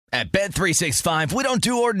At Bet365, we don't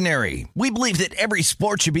do ordinary. We believe that every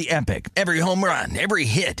sport should be epic. Every home run, every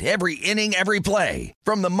hit, every inning, every play.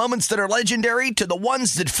 From the moments that are legendary to the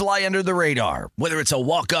ones that fly under the radar. Whether it's a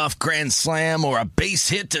walk-off grand slam or a base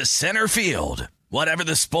hit to center field. Whatever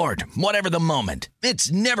the sport, whatever the moment.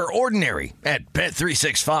 It's never ordinary at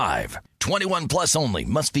Bet365. 21 plus only.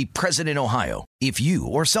 Must be present in Ohio. If you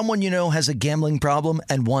or someone you know has a gambling problem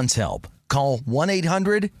and wants help, call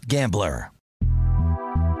 1-800-GAMBLER.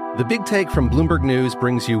 The Big Take from Bloomberg News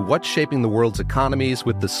brings you what's shaping the world's economies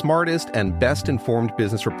with the smartest and best-informed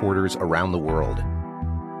business reporters around the world.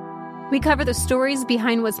 We cover the stories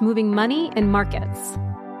behind what's moving money and markets,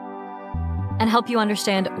 and help you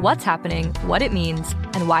understand what's happening, what it means,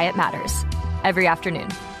 and why it matters every afternoon.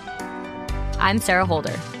 I'm Sarah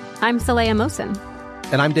Holder. I'm Saleha Mohsin.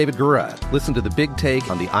 And I'm David Gura. Listen to The Big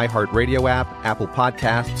Take on the iHeartRadio app, Apple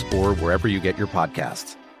Podcasts, or wherever you get your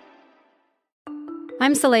podcasts.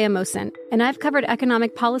 I'm Saleha Mohsin, and I've covered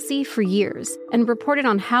economic policy for years and reported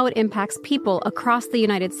on how it impacts people across the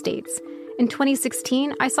United States. In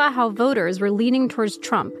 2016, I saw how voters were leaning towards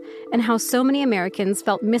Trump and how so many Americans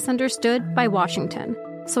felt misunderstood by Washington.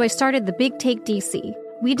 So I started The Big Take DC.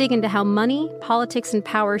 We dig into how money, politics, and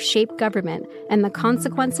power shape government and the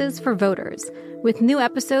consequences for voters. With new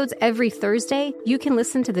episodes every Thursday, you can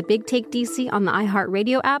listen to The Big Take DC on the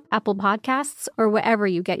iHeartRadio app, Apple Podcasts, or wherever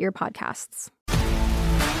you get your podcasts.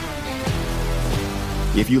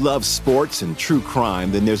 If you love sports and true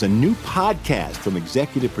crime, then there's a new podcast from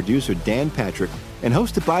executive producer Dan Patrick and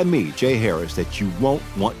hosted by me, Jay Harris, that you won't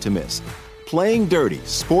want to miss. Playing Dirty: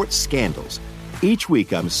 Sports Scandals. Each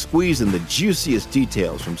week, I'm squeezing the juiciest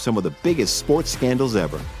details from some of the biggest sports scandals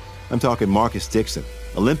ever. I'm talking Marcus Dixon,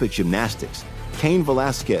 Olympic gymnastics, Cain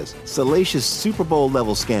Velasquez, salacious Super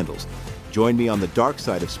Bowl-level scandals. Join me on the dark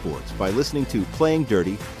side of sports by listening to Playing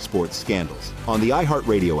Dirty: Sports Scandals on the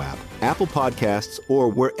iHeartRadio app, Apple Podcasts, or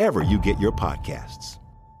wherever you get your podcasts.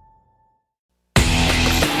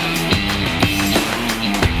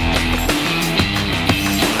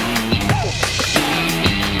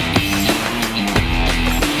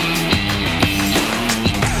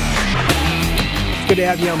 Good to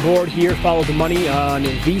have you on board here. Follow the money on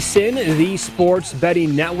VSiN, the Sports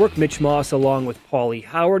Betting Network. Mitch Moss along with Paulie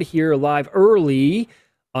Howard here live early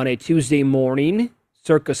on a Tuesday morning.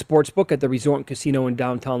 Circa Sportsbook at the Resort and Casino in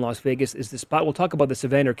downtown Las Vegas is the spot. We'll talk about the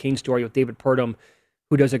Evander Kane story with David Purdom,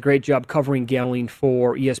 who does a great job covering gambling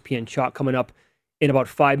for ESPN Chalk, coming up in about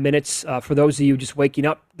 5 minutes. For those of you just waking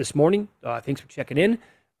up this morning, thanks for checking in.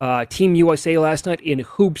 Team USA last night in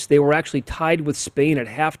hoops, they were actually tied with Spain at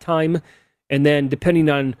halftime. And then, depending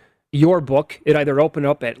on your book, it either opened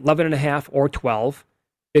up at 11.5 or 12.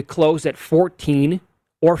 It closed at 14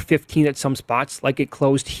 or 15 at some spots, like it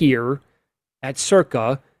closed here at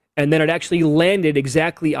Circa. And then it actually landed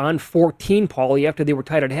exactly on 14, Paulie, after they were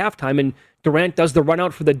tied at halftime. And Durant does the run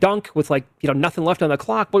out for the dunk with nothing left on the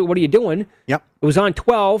clock. What are you doing? Yep. It was on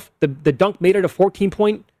 12. The dunk made it a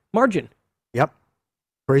 14-point margin. Yep.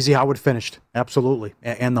 Crazy how it finished. Absolutely.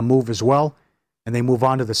 And the move as well. And they move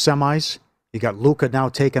on to the semis. You got Luka now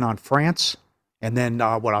taking on France, and then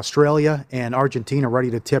Australia and Argentina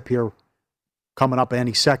ready to tip here, coming up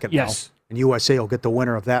any second now. And USA will get the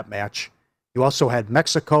winner of that match. You also had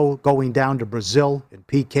Mexico going down to Brazil in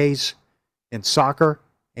PKs in soccer,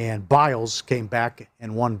 and Biles came back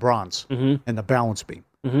and won bronze in the balance beam.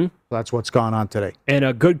 So that's what's gone on today. And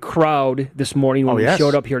a good crowd this morning when we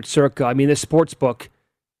showed up here at Circa. I mean, this sports book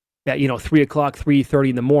at 3 o'clock,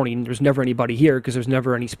 3:30 in the morning, there's never anybody here because there's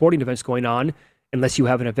never any sporting events going on unless you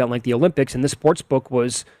have an event like the Olympics. And this sports book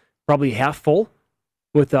was probably half full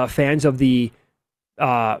with fans of the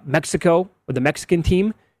Mexico or the Mexican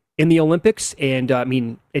team in the Olympics. And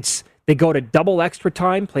they go to double extra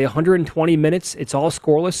time, play 120 minutes. It's all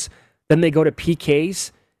scoreless. Then they go to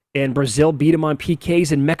PKs, and Brazil beat them on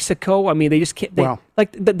PKs in Mexico. I mean, they just can't.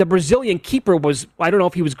 The Brazilian keeper was, I don't know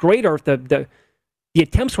if he was great or if the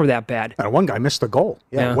attempts were that bad. One guy missed a goal.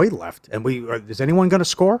 Way left. And is anyone going to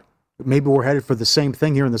score? Maybe we're headed for the same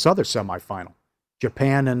thing here in this other semifinal.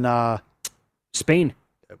 Japan and Spain.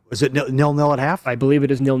 Was it 0-0 at half? I believe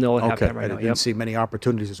it is 0-0 at halftime right now. I didn't see many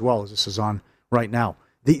opportunities as well as this is on right now.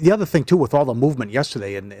 The other thing, too, with all the movement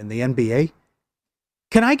yesterday in the NBA,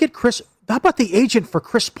 can I get Chris? How about the agent for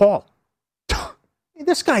Chris Paul?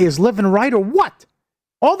 This guy is living right or what?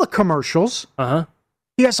 All the commercials.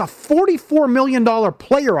 He has a $44 million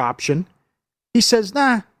player option. He says,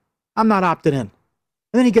 nah, I'm not opting in. And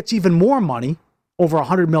then he gets even more money, over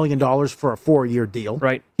 $100 million for a 4-year deal.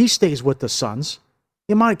 Right. He stays with the Suns.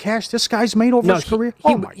 The amount of cash this guy's made over his career?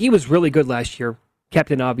 He was really good last year.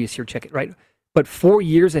 Captain Obvious here, check it, right? but 4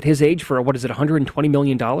 years at his age for, what is it, $120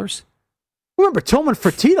 million? Remember, Tillman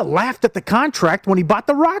Fertitta laughed at the contract when he bought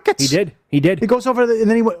the Rockets. He did. He goes over, and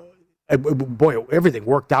then he went, boy, everything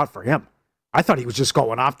worked out for him. I thought he was just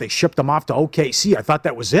going off. They shipped him off to OKC. I thought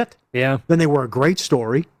that was it. Yeah. Then they were a great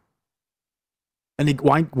story. And he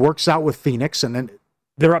works out with Phoenix, and then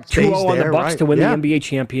they're up 2-0 on the Bucks to win the NBA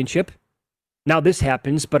championship. Now this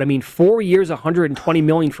happens, but I mean, 4 years, $120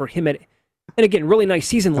 million for him. And again, really nice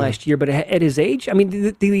season last year, but at his age, I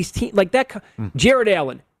mean, these teams like that. Jared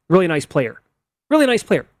Allen, really nice player.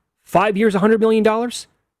 5 years, $100 million.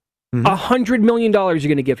 $100 million you're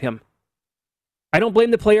going to give him. I don't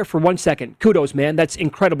blame the player for 1 second. Kudos, man. That's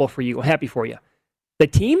incredible for you. I'm happy for you. The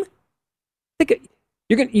team?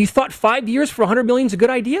 You thought 5 years for $100 million is a good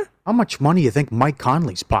idea? How much money do you think Mike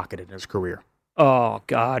Conley's pocketed in his career? Oh,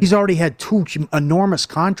 God. He's already had 2 enormous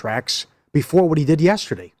contracts before what he did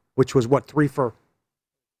yesterday, which was, what, 3 for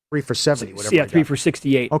 70, whatever. Yeah, 3 for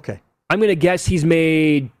 68. Okay. I'm going to guess he's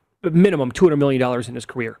made minimum $200 million in his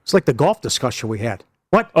career. It's like the golf discussion we had.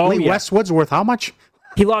 What? Lee Westwood's worth how much?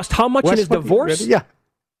 He lost how much in his divorce? Yeah.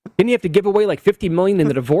 Didn't he have to give away like $50 million in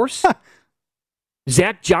the divorce?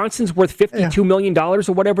 Zach Johnson's worth $52 million or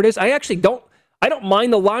whatever it is. I don't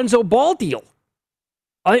mind the Lonzo Ball deal.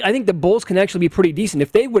 I think the Bulls can actually be pretty decent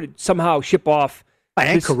if they would somehow ship off.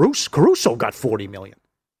 And Caruso got $40 million.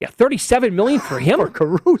 Yeah, $37 million for him. For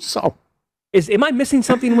Caruso. Am I missing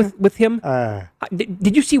something with him?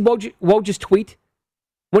 Did you see Woj's tweet?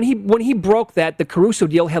 When he broke that, the Caruso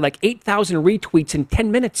deal had like 8,000 retweets in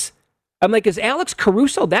 10 minutes. I'm like, is Alex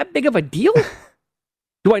Caruso that big of a deal?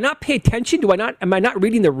 Do I not pay attention? Am I not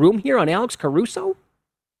reading the room here on Alex Caruso?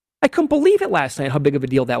 I couldn't believe it last night how big of a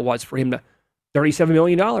deal that was for him to $37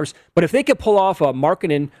 million. But if they could pull off a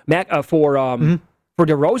marketing for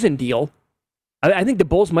DeRozan deal, I think the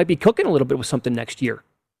Bulls might be cooking a little bit with something next year.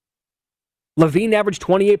 LaVine averaged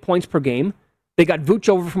 28 points per game. They got Vooch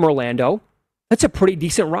over from Orlando. That's a pretty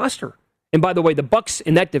decent roster. And by the way, the Bucks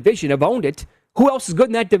in that division have owned it. Who else is good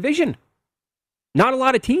in that division? Not a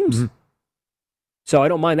lot of teams. Mm-hmm. So I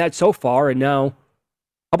don't mind that so far. And now,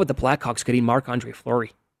 how about the Blackhawks getting Marc-Andre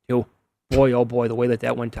Fleury, too? Boy, oh boy, the way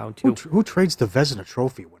that went down, too. Who trades the Vezina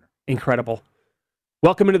Trophy winner? Incredible.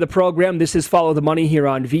 Welcome into the program. This is Follow the Money here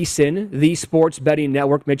on VSiN, the Sports Betting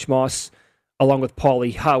Network. Mitch Moss, along with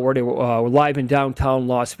Paulie Howard. We're live in downtown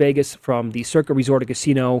Las Vegas from the Circa Resort and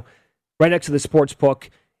Casino, right next to the sports book.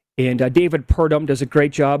 And David Purdom does a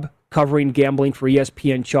great job covering gambling for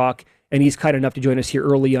ESPN Chalk, and he's kind enough to join us here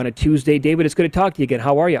early on a Tuesday. David, it's good to talk to you again.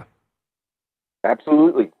 How are you?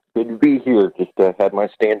 Absolutely. Good to be here. Just had my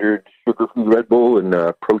standard sugar-free Red Bull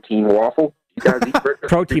and protein waffle. You guys eat breakfast?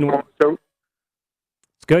 Protein waffle.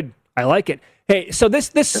 It's good. I like it. Hey, so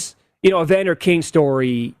this Evander Kane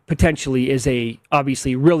story potentially is a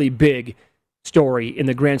obviously really big story in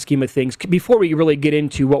the grand scheme of things. Before we really get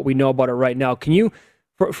into what we know about it right now, can you,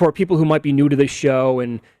 for people who might be new to this show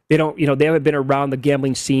and they haven't been around the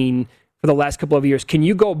gambling scene for the last couple of years, can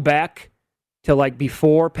you go back to like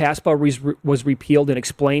before PASPA was repealed and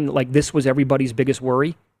explain like this was everybody's biggest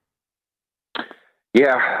worry?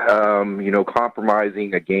 Yeah,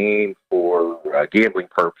 compromising a game for gambling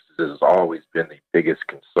purposes has always been the biggest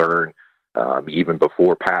concern. Even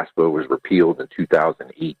before PASPA was repealed in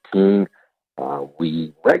 2018,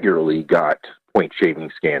 we regularly got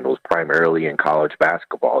point-shaving scandals, primarily in college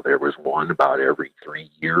basketball. There was one about every 3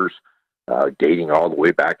 years, dating all the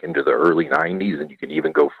way back into the early 90s, and you can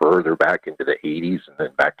even go further back into the 80s and then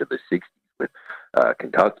back to the 60s with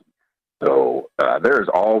Kentucky. So there's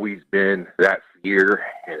always been that fear,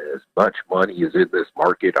 and as much money is in this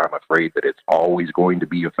market, I'm afraid that it's always going to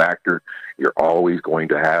be a factor. You're always going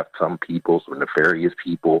to have some people, some nefarious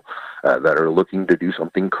people that are looking to do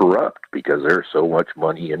something corrupt because there's so much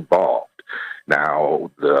money involved. Now,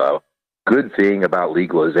 the good thing about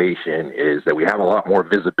legalization is that we have a lot more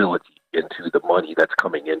visibility into the money that's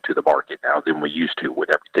coming into the market now than we used to when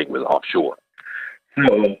everything was offshore.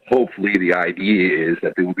 So hopefully the idea is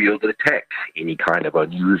that they will be able to detect any kind of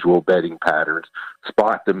unusual betting patterns,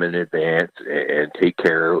 spot them in advance, and take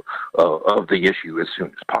care of the issue as soon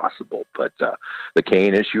as possible. But the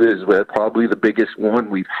Kane issue is probably the biggest one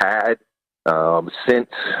we've had since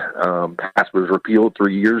PASPA was repealed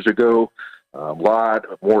 3 years ago. A lot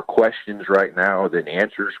more questions right now than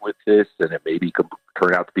answers with this, and it may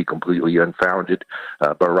turn out to be completely unfounded.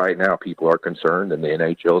 But right now, people are concerned, and the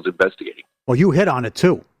NHL is investigating. Well, you hit on it,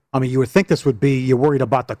 too. I mean, you would think this would be, you're worried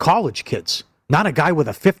about the college kids, not a guy with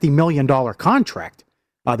a $50 million contract,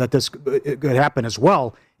 that this could happen as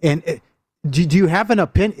well. And do you have an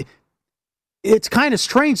opinion? It's kind of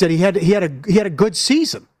strange that he had a good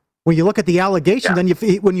season. When you look at the allegation, then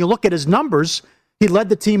when you look at his numbers, he led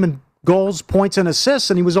the team in goals, points, and assists,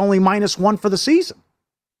 and he was only -1 for the season.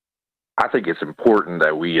 I think it's important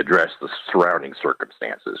that we address the surrounding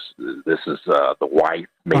circumstances. This is the wife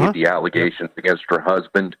made the allegations against her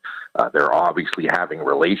husband. They're obviously having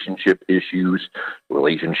relationship issues.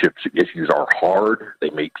 Relationship issues are hard.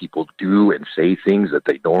 They make people do and say things that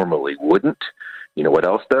they normally wouldn't. You know what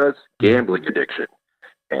else does? Gambling addiction.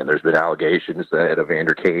 And there's been allegations that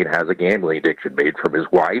Evander Kane has a gambling addiction made from his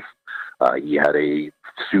wife. He had a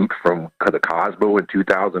suit from the Cosmo in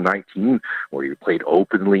 2019 where he played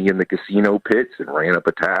openly in the casino pits and ran up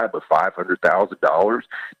a tab of $500,000,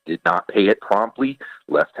 did not pay it promptly,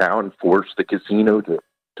 left town and forced the casino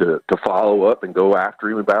to follow up and go after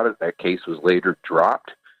him about it. That case was later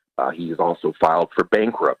dropped. He has also filed for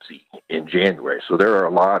bankruptcy in January. So there are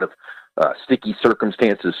a lot of sticky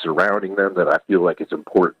circumstances surrounding them that I feel like it's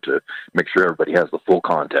important to make sure everybody has the full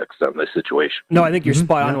context on this situation. No, I think you're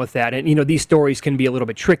spot on with that. And, these stories can be a little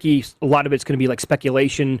bit tricky. A lot of it's going to be like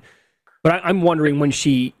speculation. But I'm wondering when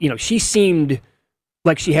she seemed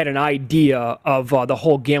like she had an idea of the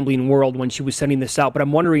whole gambling world when she was sending this out. But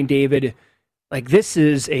I'm wondering, David, like this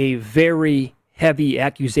is a very heavy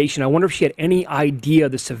accusation. I wonder if she had any idea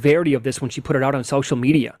the severity of this when she put it out on social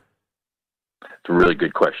media. It's a really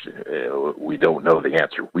good question. We don't know the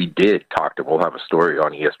answer. We did talk to him. We'll have a story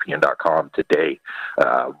on ESPN.com today.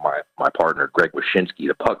 My partner, Greg Wyshynski,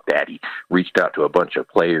 the Puck Daddy, reached out to a bunch of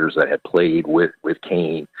players that had played with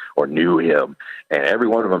Kane or knew him. And every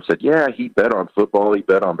one of them said, yeah, he bet on football, he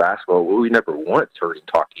bet on basketball. Well, we never once heard him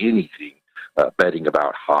talk anything betting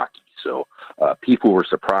about hockey. So people were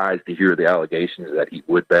surprised to hear the allegations that he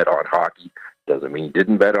would bet on hockey. Doesn't mean he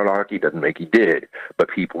didn't bet on hockey, doesn't make he did, but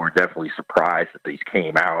people were definitely surprised that these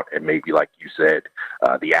came out, and maybe, like you said,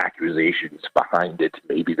 the accusations behind it,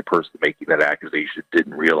 maybe the person making that accusation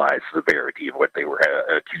didn't realize the severity of what they were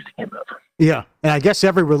accusing him of. Yeah, and I guess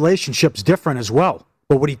every relationship's different as well.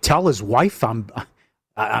 But would he tell his wife, I'm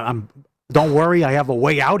don't worry, I have a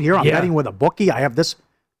way out here, I'm betting with a bookie, I have this?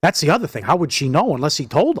 That's the other thing. How would she know unless he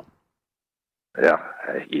told him? Yeah,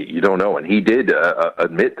 you don't know. And he did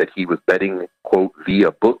admit that he was betting, quote,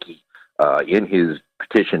 via bookie in his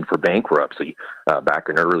petition for bankruptcy back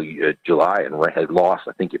in early July and had lost,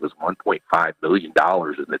 I think it was $1.5 million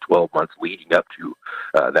in the 12 months leading up to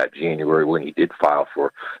that January when he did file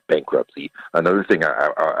for bankruptcy. Another thing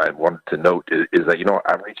I wanted to note is that,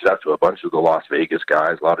 I've reached out to a bunch of the Las Vegas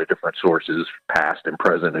guys, a lot of different sources, past and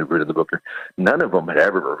present, who've written the book. None of them had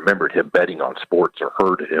ever remembered him betting on sports or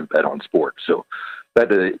heard him bet on sports. So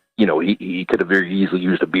that, he could have very easily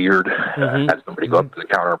used a beard, had somebody go up to the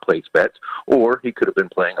counter and place bets, or he could have been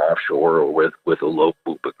playing offshore or with a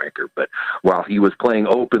local bookmaker. But while he was playing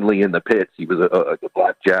openly in the pits, he was a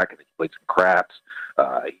blackjack and he played some craps.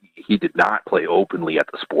 He did not play openly at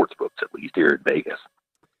the sports books, at least here in Vegas.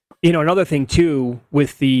 Another thing, too,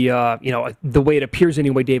 with the way it appears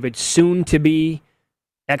anyway, David, soon to be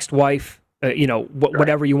ex-wife,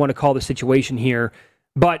 whatever you want to call the situation here.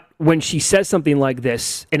 But when she says something like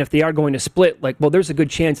this, and if they are going to split, there's a good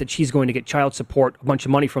chance that she's going to get child support, a bunch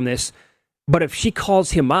of money from this. But if she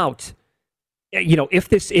calls him out, if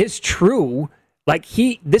this is true,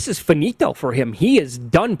 this is finito for him. He is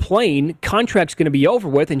done playing. Contract's going to be over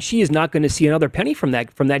with, and she is not going to see another penny from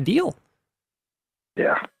that deal.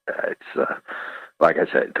 Yeah, it's like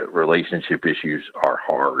I said, relationship issues are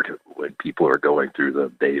hard. When people are going through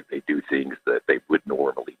them, they do things that they would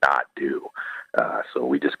normally not do. So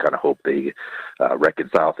we just kind of hope they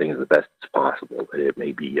reconcile things the best as possible. It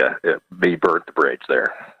may burn the bridge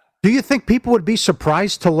there. Do you think people would be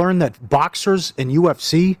surprised to learn that boxers and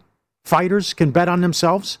UFC fighters can bet on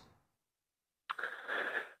themselves?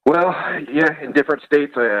 Well, yeah, in different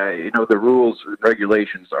states, the rules and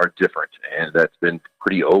regulations are different, and that's been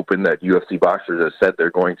pretty open that UFC boxers have said they're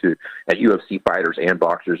going to, and UFC fighters and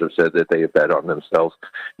boxers have said that they have bet on themselves.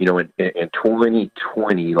 In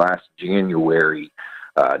 2020, last January,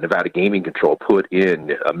 Nevada Gaming Control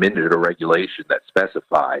amended a regulation that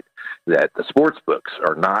specified that the sports books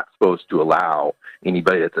are not supposed to allow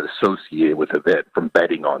anybody that's associated with the event from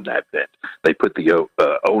betting on that event. They put the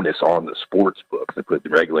onus on the sports books. They put the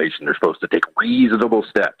regulation. They're supposed to take reasonable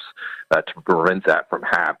steps to prevent that from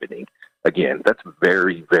happening. Again, that's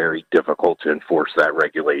very, very difficult to enforce that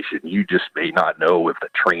regulation. You just may not know if the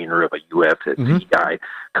trainer of a UFC guy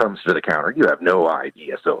comes to the counter. You have no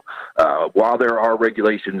idea. So while there are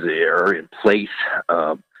regulations that are in place,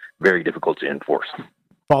 very difficult to enforce.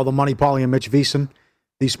 Follow the Money, Paulie and Mitch VSiN,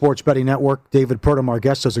 the Sports Betting Network. David Purdom, our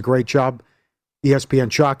guest, does a great job. ESPN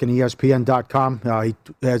Chuck and ESPN.com.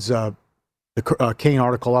 He has the Kane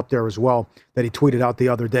article up there as well that he tweeted out the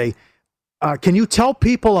other day. Can you tell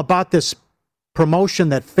people about this promotion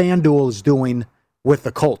that FanDuel is doing with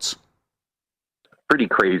the Colts? Pretty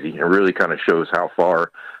crazy. It really kind of shows how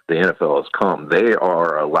far the NFL has come. They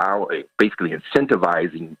are basically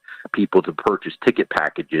incentivizing people to purchase ticket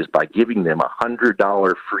packages by giving them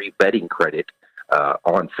 $100 free betting credit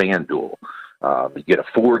on FanDuel. You get a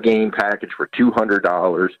 4-game package for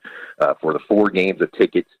 $200 for the 4 games of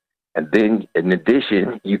tickets. And then, in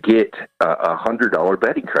addition, you get a $100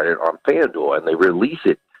 betting credit on FanDuel, and they release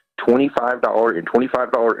it $25 in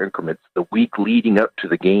 $25 increments the week leading up to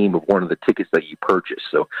the game of one of the tickets that you purchase.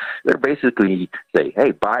 So they're basically say,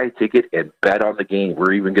 hey, buy a ticket and bet on the game.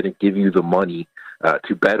 We're even going to give you the money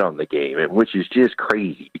to bet on the game, and which is just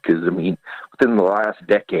crazy because, I mean, within the last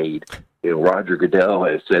decade, Roger Goodell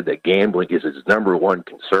has said that gambling is his number one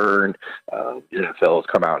concern. The NFL has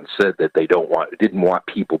come out and said that they didn't want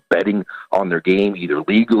people betting on their game either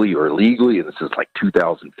legally or illegally, and this is like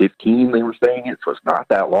 2015 they were saying it, so it's not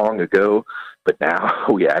that long ago. But now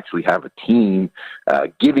we actually have a team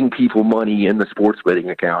giving people money in the sports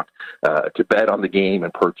betting account to bet on the game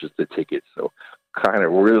and purchase the tickets. So kind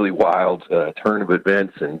of really wild turn of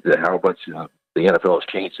events and how much the NFL has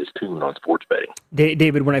changed its tune on sports betting.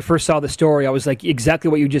 David, when I first saw the story, I was like,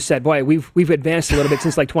 exactly what you just said. Boy, we've advanced a little bit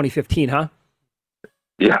since like 2015, huh?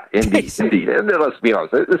 Yeah, indeed. And then let's be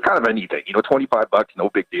honest, it's kind of anything. $25, no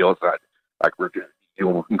big deal. It's not like we're just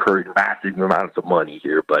encouraging massive amounts of money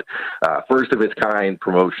here, but first of its kind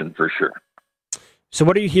promotion for sure. So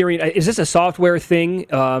what are you hearing? Is this a software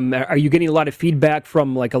thing? Are you getting a lot of feedback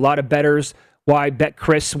from like a lot of bettors? Why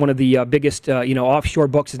BetCris, one of the biggest offshore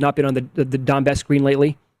books, has not been on the Don Best screen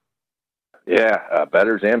lately? Yeah,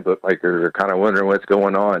 bettors and bookmakers are kind of wondering what's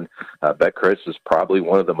going on. BetCris is probably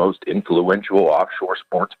one of the most influential offshore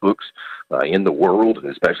sports books in the world,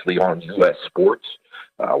 especially on U.S. sports.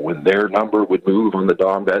 When their number would move on the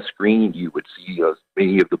Don Best screen, you would see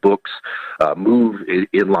many of the books move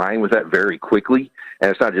in line with that very quickly. And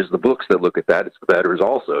it's not just the books that look at that, it's the bettors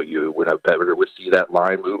also. You would have bettor would see that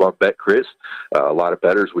line move on BetCris. A lot of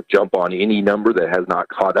bettors would jump on any number that has not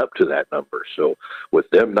caught up to that number. So with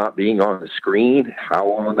them not being on the screen, how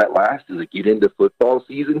long that lasts? Does it get into football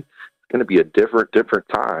season? Going to be a different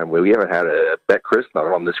time. We haven't had a BetCris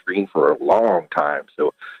not on the screen for a long time.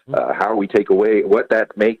 So how we take away what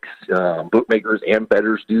that makes bookmakers and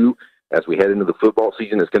bettors do as we head into the football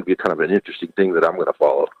season is going to be kind of an interesting thing that I'm going to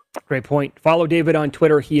follow. Great point. Follow David on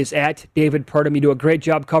Twitter. He is at David Purdom. You do a great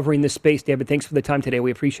job covering this space, David. Thanks for the time today.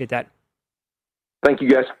 We appreciate that. Thank you,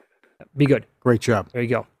 guys. Be good. Great job. There you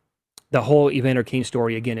go. The whole Evander Kane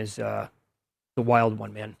story, again, is the wild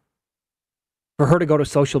one, man. For her to go to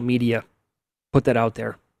social media, put that out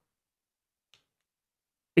there,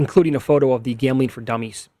 including a photo of the Gambling for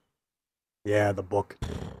Dummies. Yeah, the book.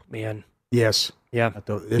 Man. Yes. Yeah.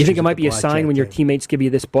 You think it might be a sign when your teammates give you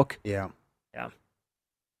this book? Yeah. Yeah.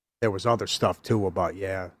 There was other stuff, too, about,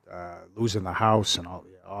 losing the house and all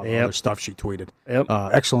the other stuff she tweeted. Yep.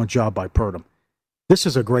 Excellent job by Purdom. This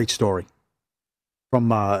is a great story from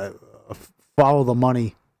Follow the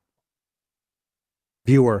Money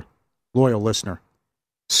viewer, loyal listener.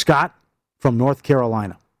 Scott from North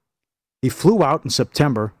Carolina. He flew out in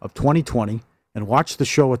September of 2020 and watched the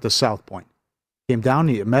show at the South Point. Came down,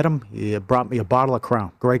 he met him, he brought me a bottle of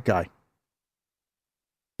Crown. Great guy.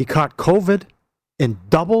 He caught COVID and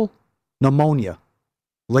double pneumonia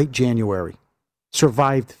late January.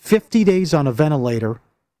 Survived 50 days on a ventilator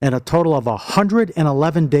and a total of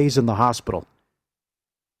 111 days in the hospital.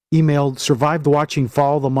 Emailed, survived watching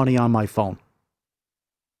Follow the Money on my phone.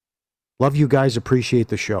 Love you guys, appreciate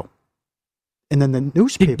the show. And then the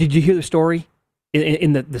newspaper. Did you hear the story?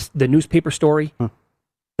 In the newspaper story? Huh.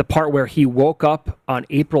 The part where he woke up on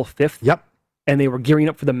April 5th. Yep. And they were gearing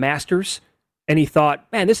up for the Masters. And he thought,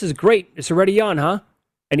 man, this is great. It's already on, huh?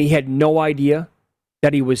 And he had no idea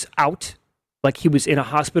that he was out. Like he was in a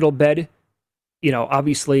hospital bed,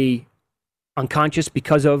 obviously unconscious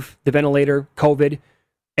because of the ventilator, COVID.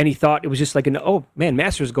 And he thought it was just like oh, man,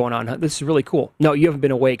 Masters going on. Huh? This is really cool. No, you haven't been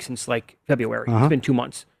awake since like February. It's been 2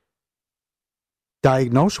 months.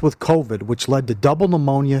 Diagnosed with COVID, which led to double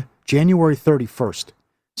pneumonia January 31st.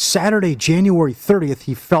 Saturday, January 30th,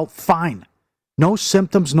 he felt fine. No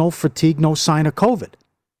symptoms, no fatigue, no sign of COVID.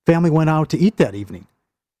 Family went out to eat that evening.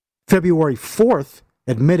 February 4th,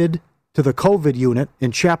 admitted to the COVID unit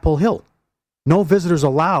in Chapel Hill. No visitors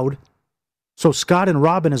allowed, so Scott and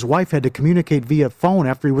Robin, his wife, had to communicate via phone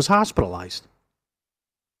after he was hospitalized.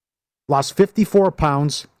 Lost 54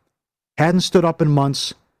 pounds, hadn't stood up in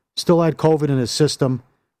months, still had COVID in his system.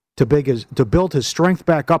 To build his strength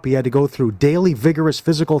back up, he had to go through daily vigorous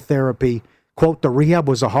physical therapy, Quote, the rehab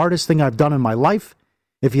was the hardest thing I've done in my life.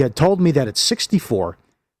 If you had told me that at 64,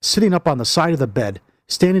 sitting up on the side of the bed,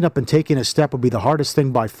 standing up and taking a step would be the hardest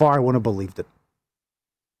thing by far, I wouldn't have believed it.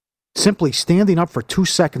 Simply standing up for 2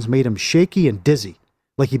 seconds made him shaky and dizzy,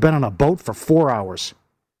 like he'd been on a boat for 4 hours.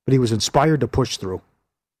 But he was inspired to push through.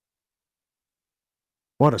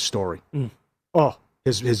 What a story. Oh,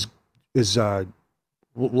 his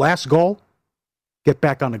last goal, get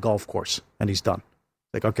back on the golf course, and he's done.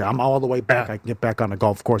 Like, okay, I'm all the way back. I can get back on the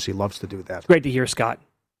golf course. He loves to do that. Great to hear, Scott.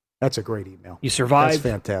 That's a great email. You survived. That's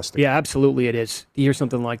fantastic. Yeah, absolutely it is. To hear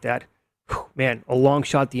something like that. Whew, man, a long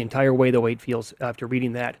shot the entire way, the way it feels after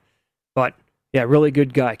reading that. But, yeah, really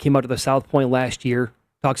good guy. Came out to the South Point last year,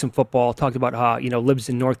 talked some football, talked about how, lives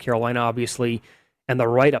in North Carolina, obviously, and the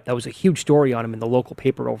write-up. That was a huge story on him in the local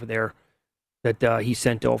paper over there that he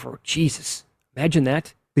sent over. Jesus, imagine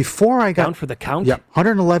that. Before I got down for the count? Yeah,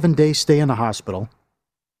 111 days stay in the hospital.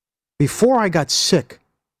 Before I got sick,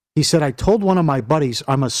 he said, I told one of my buddies,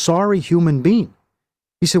 I'm a sorry human being.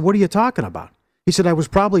 He said, what are you talking about? He said, I was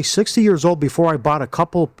probably 60 years old before I bought a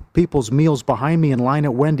couple people's meals behind me in line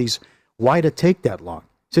at Wendy's. Why did it take that long?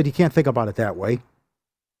 He said, you can't think about it that way.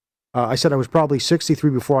 I said, I was probably 63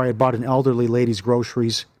 before I had bought an elderly lady's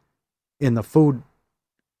groceries in the food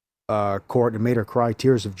court and made her cry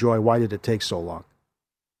tears of joy. Why did it take so long?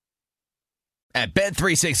 At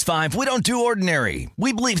Bet365, we don't do ordinary.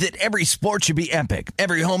 We believe that every sport should be epic.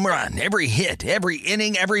 Every home run, every hit, every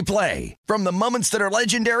inning, every play. From the moments that are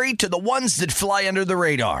legendary to the ones that fly under the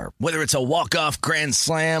radar. Whether it's a walk-off grand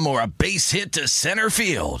slam or a base hit to center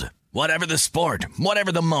field. Whatever the sport,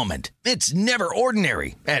 whatever the moment. It's never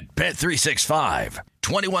ordinary at Bet365.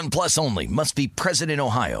 21 plus only. Must be present in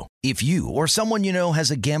Ohio. If you or someone you know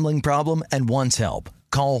has a gambling problem and wants help,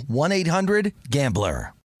 call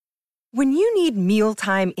 1-800-GAMBLER. When you need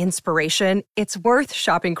mealtime inspiration, it's worth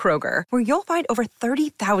shopping Kroger, where you'll find over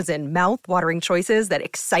 30,000 mouth-watering choices that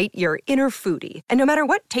excite your inner foodie. And no matter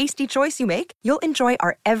what tasty choice you make, you'll enjoy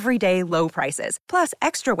our everyday low prices, plus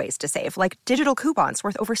extra ways to save, like digital coupons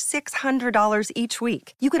worth over $600 each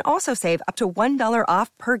week. You can also save up to $1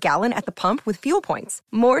 off per gallon at the pump with fuel points.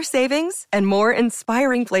 More savings and more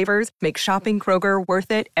inspiring flavors make shopping Kroger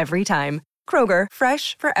worth it every time. Kroger,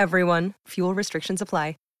 fresh for everyone. Fuel restrictions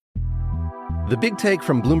apply. The Big Take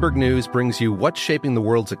from Bloomberg News brings you what's shaping the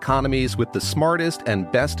world's economies with the smartest and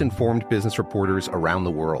best-informed business reporters around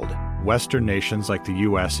the world. Western nations like the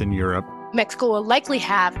U.S. and Europe. Mexico will likely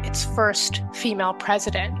have its first female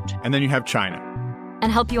president. And then you have China. And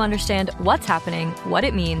help you understand what's happening, what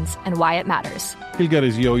it means, and why it matters. He'll get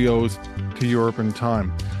his yo-yos to Europe in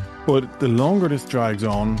time. But the longer this drags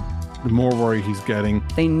on, the more worry he's getting.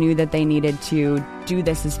 They knew that they needed to do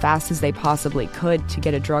this as fast as they possibly could to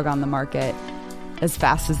get a drug on the market as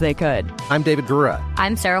fast as they could. I'm David Gura.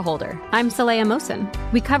 I'm Sarah Holder. I'm Saleha Mohsen.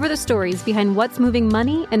 We cover the stories behind what's moving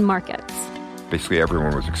money and markets. Basically,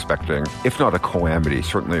 everyone was expecting, if not a calamity,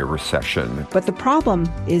 certainly a recession. But the problem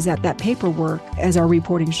is that paperwork, as our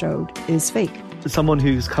reporting showed, is fake. As someone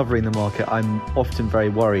who's covering the market, I'm often very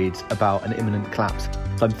worried about an imminent collapse.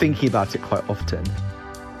 So I'm thinking about it quite often.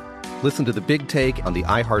 Listen to The Big Take on the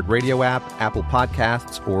iHeartRadio app, Apple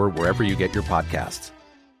Podcasts, or wherever you get your podcasts.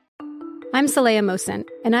 I'm Saleha Mohsen,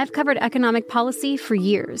 and I've covered economic policy for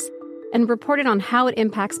years and reported on how it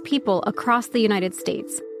impacts people across the United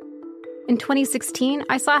States. In 2016,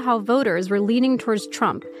 I saw how voters were leaning towards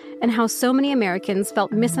Trump and how so many Americans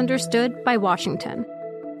felt misunderstood by Washington.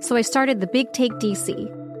 So I started The Big Take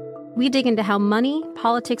DC. We dig into how money,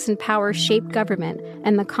 politics, and power shape government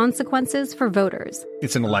and the consequences for voters.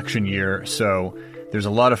 It's an election year, so there's a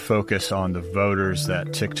lot of focus on the voters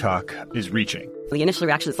that TikTok is reaching. The initial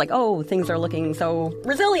reaction is like, oh, things are looking so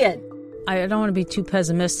resilient. I don't want to be too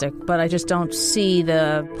pessimistic, but I just don't see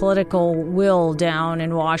the political will down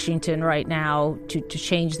in Washington right now to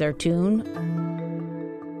change their tune.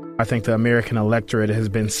 I think the American electorate has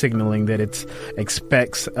been signaling that it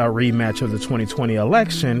expects a rematch of the 2020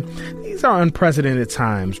 election. These are unprecedented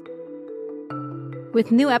times.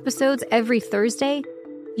 With new episodes every Thursday,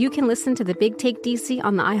 you can listen to The Big Take DC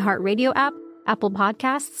on the iHeartRadio app, Apple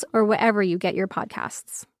Podcasts, or wherever you get your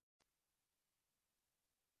podcasts.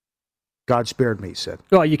 God spared me, he said.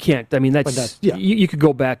 Well, you can't. I mean, you could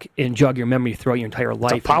go back and jog your memory throughout your entire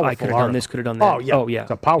life. It's a powerful I could have article. done this, could have done that. Oh, yeah.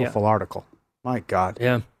 It's a powerful article. My God.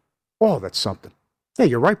 Yeah. Oh, that's something. Yeah,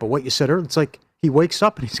 you're right. But what you said earlier, it's like he wakes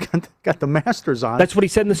up and he's got the Masters on. That's what he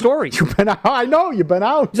said in the story. You've been out. I know. You've been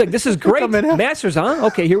out. He's like, this is great. Masters on?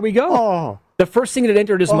 Okay, here we go. Oh. The first thing that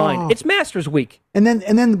entered his mind, it's Masters Week. And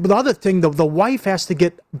then the other thing, the wife has to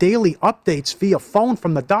get daily updates via phone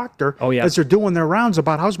from the doctor as they're doing their rounds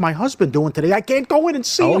about how's my husband doing today. I can't go in and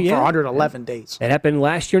see him for 111 days. That happened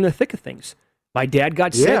last year in the thick of things. My dad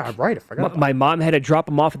got sick. Yeah, right. I forgot. My mom had to drop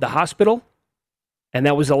him off at the hospital, and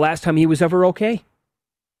that was the last time he was ever okay.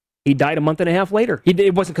 He died a month and a half later.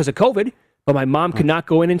 It wasn't because of COVID, but my mom could not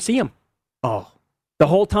go in and see him. Oh. The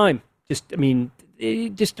whole time.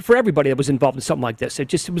 Just for everybody that was involved in something like this.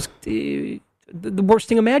 It was the worst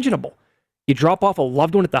thing imaginable. You drop off a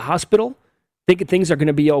loved one at the hospital, thinking things are going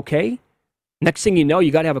to be okay. Next thing you know,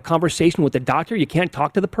 you got to have a conversation with the doctor. You can't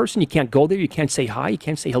talk to the person. You can't go there. You can't say hi. You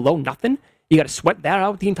can't say hello, nothing. You got to sweat that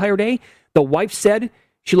out the entire day. The wife said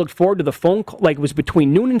she looked forward to the phone call, like it was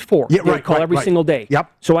between noon and 4. Yeah, right, call every single day.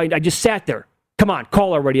 Yep. So I just sat there. Come on,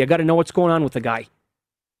 call already. I got to know what's going on with the guy.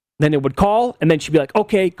 Then it would call, and then she'd be like,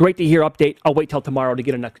 okay, great to hear, update. I'll wait till tomorrow to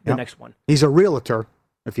get the next one. He's a realtor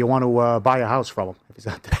if you want to buy a house from him. If he's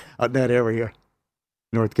out in that area,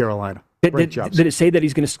 North Carolina. Did it say that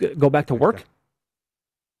he's going to go back to work?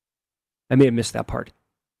 I may have missed that part.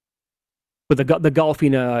 But the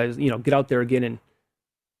golfing, get out there again and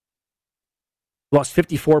lost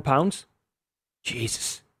 54 pounds.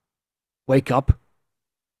 Jesus. Wake up.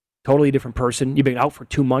 Totally different person. You've been out for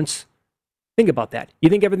 2 months. Think about that. You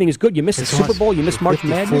think everything is good. You miss the Super Bowl. You miss March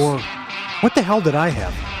Madness. What the hell did I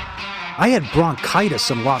have? I had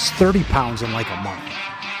bronchitis and lost 30 pounds in like a month.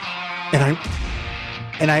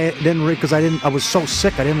 And I didn't, because I was so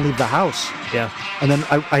sick, I didn't leave the house. Yeah. And then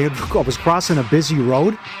I was crossing a busy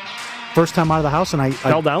road. First time out of the house, and I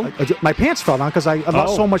fell down? My pants fell down because I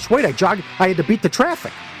lost so much weight. I jogged. I had to beat the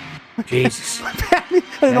traffic. Jesus. I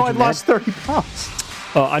didn't know I'd lost 30 pounds.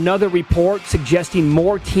 Another report suggesting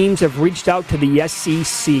more teams have reached out to the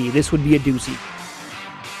SEC. This would be a doozy.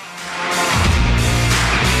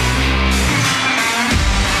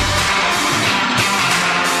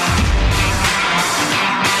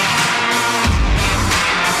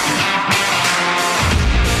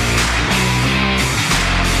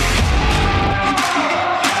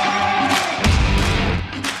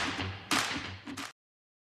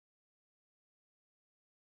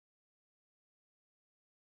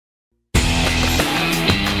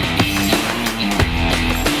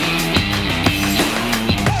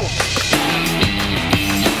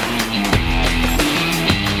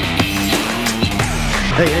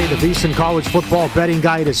 Hey, the VSiN College Football Betting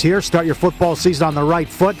Guide is here. Start your football season on the right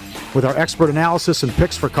foot with our expert analysis and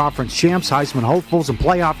picks for conference champs, Heisman hopefuls, and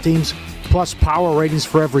playoff teams, plus power ratings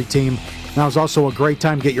for every team. Now is also a great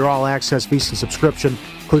time to get your all-access VSiN subscription,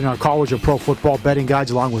 including our college and pro football betting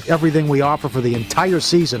guides, along with everything we offer for the entire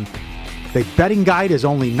season. The betting guide is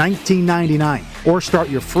only $19.99, or start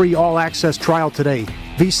your free all-access trial today.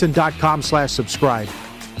 VSiN.com/subscribe.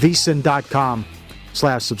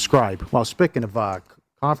 VSiN.com/subscribe. Well, speaking of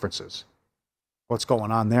conferences, what's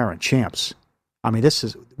going on there in champs? I mean, this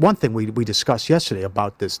is one thing we discussed yesterday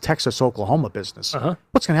about this Texas-Oklahoma business.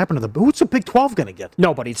 What's going to happen to who's the Big 12 going to get?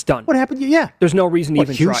 Nobody. It's done. What happened? Yeah. There's no reason to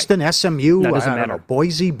even Houston, try. SMU, no, doesn't matter.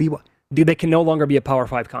 Boise, BYU. They can no longer be a Power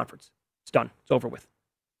 5 conference. It's done. It's over with.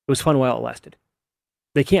 It was fun while it lasted.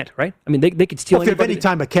 They can't, right? I mean, they could steal anybody. If you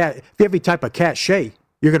have any type of cachet,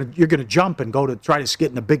 you're gonna jump and go to try to get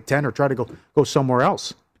in the Big 10 or try to go somewhere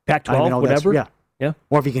else. Pac-12, whatever. Yeah.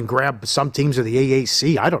 Or if you can grab some teams of the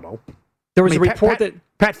AAC, I don't know. There was a report that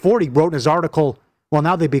Pat Forty wrote in his article. Well,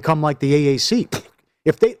 now they become like the AAC.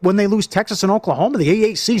 When they lose Texas and Oklahoma, the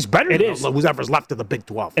AAC's better than whoever's left of the Big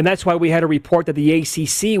 12. And that's why we had a report that the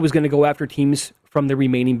ACC was going to go after teams from the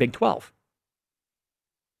remaining Big 12.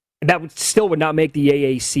 And that would not make the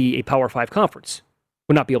AAC a Power 5 conference.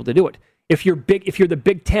 Would not be able to do it. If you're the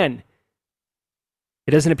Big 10,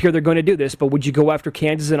 it doesn't appear they're going to do this, but would you go after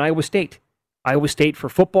Kansas and Iowa State? Iowa State for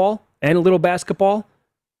football and a little basketball.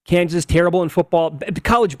 Kansas terrible in football.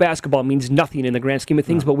 College basketball means nothing in the grand scheme of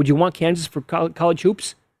things, but would you want Kansas for college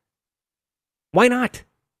hoops? Why not?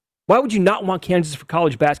 Why would you not want Kansas for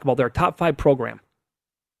college basketball? They're a top 5 program.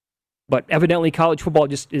 But evidently college football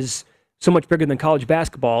just is so much bigger than college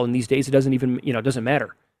basketball, and these days it doesn't even, it doesn't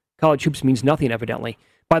matter. College hoops means nothing, evidently.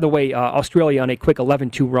 By the way, Australia on a quick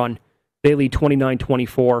 11-2 run. They lead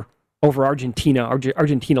 29-24 over Argentina.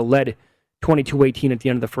 Argentina led 22-18 at the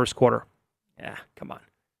end of the first quarter. Yeah, come on.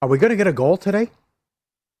 Are we going to get a goal today?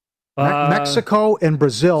 Mexico and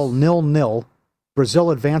Brazil 0-0. Brazil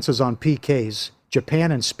advances on PKs.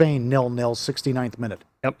 Japan and Spain 0-0, 69th minute.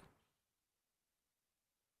 Yep.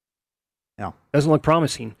 Yeah. Doesn't look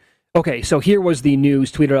promising. Okay, so here was the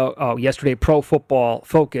news tweeted out yesterday. Pro Football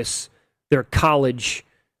Focus, their college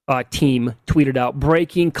team, tweeted out,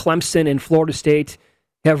 breaking: Clemson and Florida State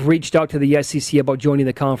have reached out to the SEC about joining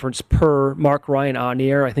the conference per Mark Ryan on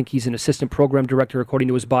air. I think he's an assistant program director, according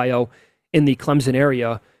to his bio, in the Clemson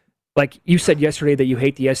area. Like you said yesterday that you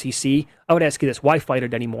hate the SEC. I would ask you this, why fight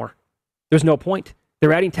it anymore? There's no point.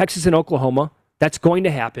 They're adding Texas and Oklahoma. That's going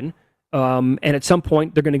to happen. And at some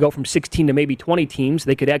point, they're going to go from 16 to maybe 20 teams.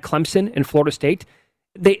 They could add Clemson and Florida State.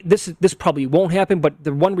 This probably won't happen, but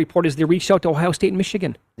the one report is they reached out to Ohio State and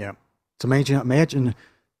Michigan. Yeah. It's amazing.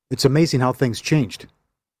 It's amazing how things changed.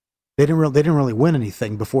 They didn't really win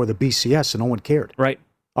anything before the BCS, and no one cared. Right.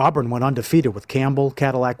 Auburn went undefeated with Campbell,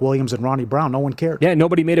 Cadillac Williams, and Ronnie Brown. No one cared. Yeah,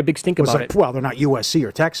 nobody made a big stink about it. Well, they're not USC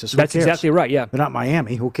or Texas. Who That's cares? Exactly right, yeah. They're not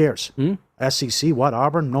Miami. Who cares? Mm-hmm. SEC, what?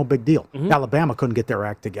 Auburn? No big deal. Mm-hmm. Alabama couldn't get their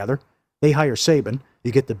act together. They hire Saban.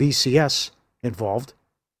 You get the BCS involved.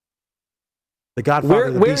 The godfather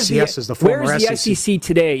of the BCS is the former SEC. Where's the SEC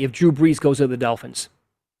today if Drew Brees goes to the Dolphins?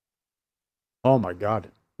 Oh, my God.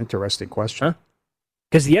 Interesting question.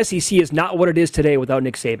 Because the SEC is not what it is today without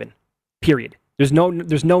Nick Saban. Period. There's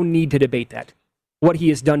no need to debate that. What he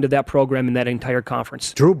has done to that program and that entire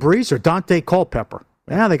conference. Drew Brees or Dante Culpepper?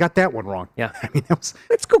 Yeah, they got that one wrong. Yeah. I mean, let's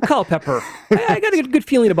go Culpepper. I got a good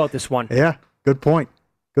feeling about this one. Yeah, good point.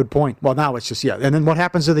 Good point. Well, now it's just, And then what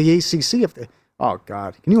happens to the ACC if oh,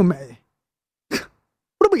 God. Can you imagine?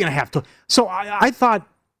 What are we going to have to? So I thought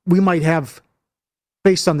we might have,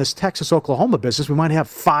 based on this Texas-Oklahoma business, we might have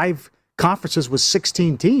 5 conferences with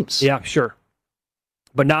 16 teams. Yeah, sure.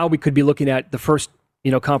 But now we could be looking at the first,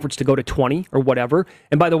 conference to go to 20 or whatever.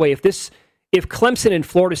 And by the way, if Clemson and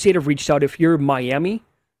Florida State have reached out, if you're Miami,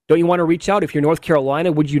 don't you want to reach out? If you're North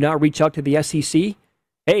Carolina, would you not reach out to the SEC?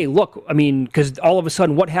 Hey, look, I mean, because all of a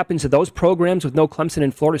sudden, what happens to those programs with no Clemson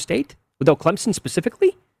and Florida State? Without Clemson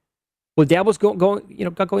specifically? With Dabo's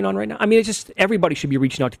going on right now? I mean, it's just everybody should be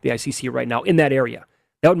reaching out to the SEC right now in that area.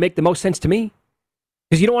 That would make the most sense to me.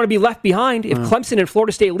 Because you don't want to be left behind. If Clemson and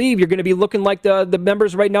Florida State leave, you're going to be looking like the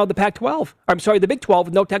members right now of the Pac-12. I'm sorry, the Big 12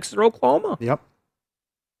 with no Texas or Oklahoma. Yep.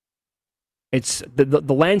 It's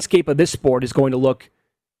the landscape of this sport is going to look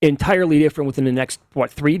entirely different within the next,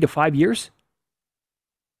 3 to 5 years?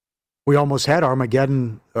 We almost had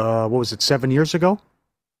Armageddon, 7 years ago?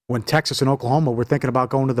 When Texas and Oklahoma were thinking about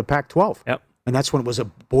going to the Pac-12. Yep. And that's when it was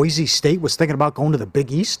Boise State was thinking about going to the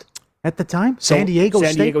Big East at the time. San Diego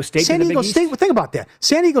State. San Diego State. Well, think about that.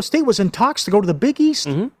 San Diego State was in talks to go to the Big East.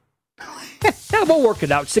 Mm-hmm. Yeah, we'll work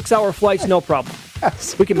it out. 6-hour flights, no problem.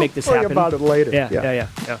 Yes. We can make this happen. Worry about it later. Yeah.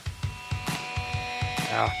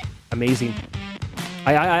 Amazing.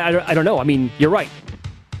 I don't know. I mean, you're right.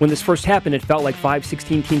 When this first happened, it felt like 5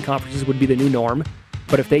 16-team conferences would be the new norm.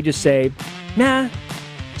 But if they just say, nah,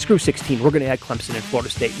 screw 16, we're going to add Clemson and Florida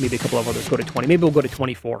State, maybe a couple of others go to 20. Maybe we'll go to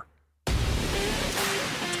 24.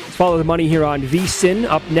 Let's follow the money here on VSiN.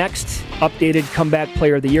 Up next, updated comeback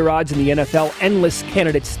player of the year odds in the NFL. Endless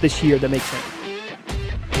candidates this year that make sense.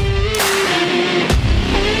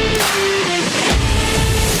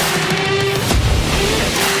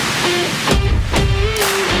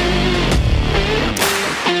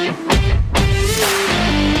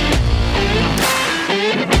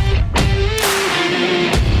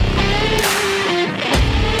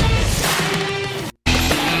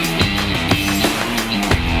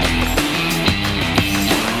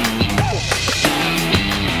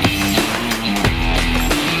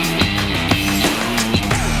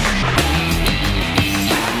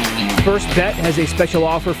 First Bet has a special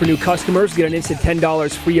offer for new customers. Get an instant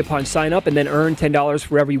 $10 free upon sign up and then earn $10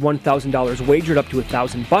 for every $1,000 wagered up to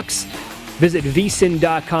 $1,000. Visit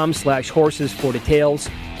vsin.com/horses for details.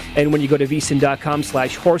 And when you go to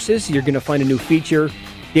vsin.com/horses, you're going to find a new feature.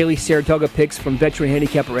 Daily Saratoga picks from veteran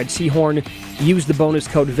handicapper Ed Seahorn. Use the bonus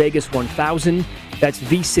code Vegas1000. That's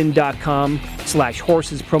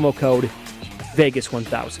vsin.com/horses, promo code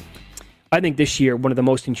Vegas1000. I think this year, one of the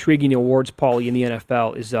most intriguing awards, Paulie, in the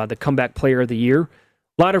NFL is the Comeback Player of the Year.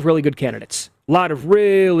 A lot of really good candidates. A lot of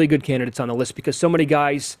really good candidates on the list because so many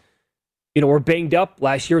guys, were banged up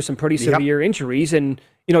last year with some pretty severe injuries. And,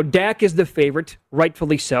 Dak is the favorite,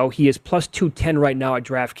 rightfully so. He is plus 210 right now at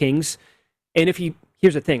DraftKings. And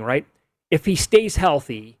here's the thing, right? If he stays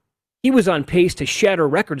healthy, he was on pace to shatter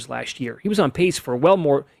records last year. He was on pace for well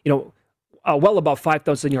more, well above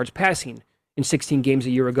 5,000 yards passing in 16 games a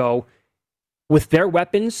year ago. With their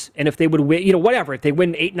weapons, and if they would win, if they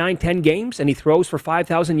win 8, 9, 10 games and he throws for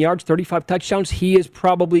 5,000 yards, 35 touchdowns, he is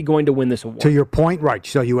probably going to win this award. To your point, right.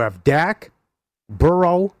 So you have Dak,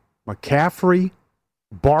 Burrow, McCaffrey,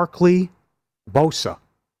 Barkley, Bosa.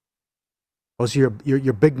 Those are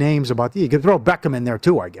your big names you can throw Beckham in there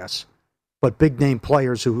too, I guess. But big name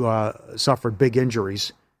players who suffered big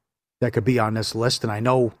injuries that could be on this list. And I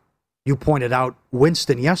know you pointed out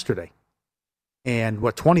Winston yesterday. and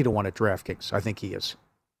 20-1 at DraftKings. I think he is.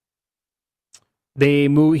 They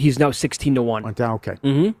move. He's now 16-1. Went down. Okay.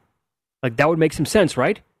 Mm-hmm. Like that would make some sense,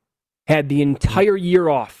 right? Had the entire year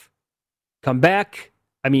off, come back.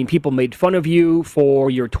 I mean, people made fun of you for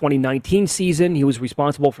your 2019 season. He was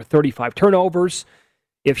responsible for 35 turnovers.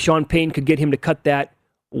 If Sean Payton could get him to cut that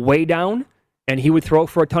way down, and he would throw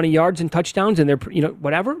for a ton of yards and touchdowns, and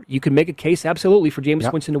whatever, you could make a case absolutely for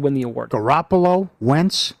Jameis Winston to win the award. Garoppolo,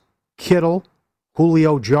 Wentz, Kittle,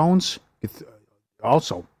 Julio Jones,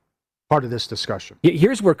 also part of this discussion.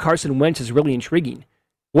 Here's where Carson Wentz is really intriguing.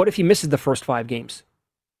 What if he misses the first 5 games?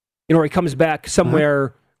 Or he comes back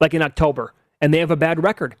somewhere like in October, and they have a bad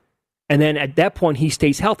record. And then at that point, he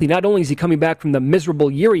stays healthy. Not only is he coming back from the miserable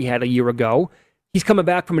year he had a year ago, he's coming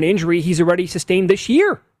back from an injury he's already sustained this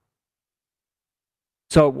year.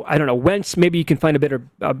 So, I don't know, Wentz, maybe you can find a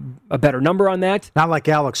better number on that. Not like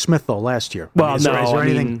Alex Smith, though, last year. Well, is there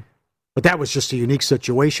anything? But that was just a unique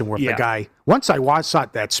situation where the guy, once I saw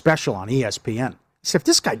that special on ESPN, I said, if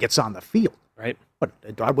this guy gets on the field, right?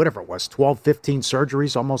 Whatever it was, 12, 15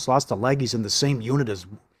 surgeries, almost lost a leg. He's in the same unit as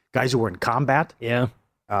guys who were in combat. Yeah.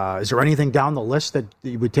 Is there anything down the list that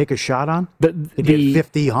you would take a shot on? To get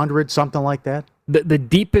 50, 100, something like that? The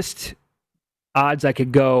deepest odds I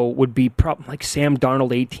could go would be probably like Sam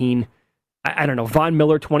Darnold, 18. I don't know. Von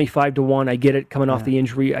Miller, 25-1. I get it coming off the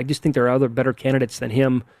injury. I just think there are other better candidates than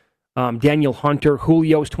him. Daniel Hunter,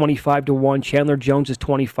 Julio is 25-1. Chandler Jones is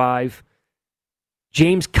 25.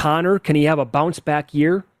 James Conner, can he have a bounce back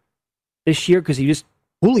year this year? Because he just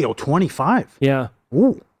Julio 25. Yeah.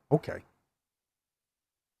 Ooh. Okay.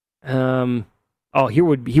 He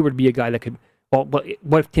would be a guy that could. Well, but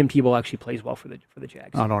what if Tim Tebow actually plays well for the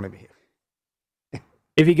Jags? I don't even hear.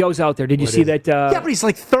 If he goes out there, did you see that? Yeah, but he's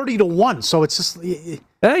like 30-1, so it's just.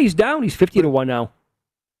 He's down. He's 50-1 now.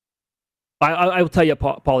 I will tell you,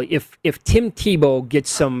 Paulie, if Tim Tebow gets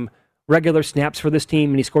some regular snaps for this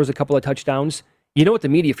team and he scores a couple of touchdowns, you know what the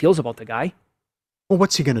media feels about the guy? Well,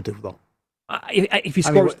 what's he going to do, though? If he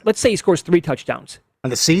scores, let's say he scores 3 touchdowns. On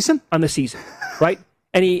the season? On the season, right?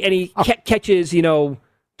 And he catches,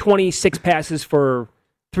 26 passes for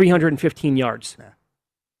 315 yards. Yeah.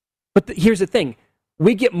 But here's the thing.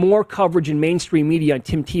 We get more coverage in mainstream media on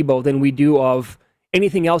Tim Tebow than we do of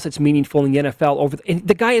anything else that's meaningful in the NFL. And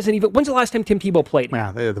the guy isn't even. When's the last time Tim Tebow played?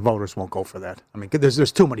 Yeah, the voters won't go for that. I mean,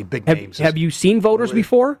 there's too many big names. Have you seen voters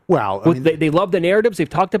before? Well, they love the narratives. They've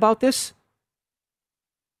talked about this.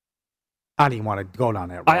 I don't even want to go down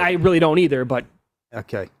that road. I really don't either. But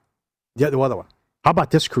okay, the other one. How about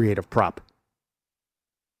this creative prop?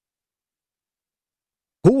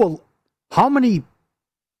 How many?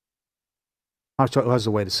 How's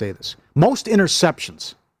the way to say this? Most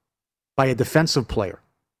interceptions by a defensive player.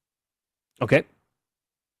 Okay.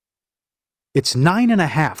 It's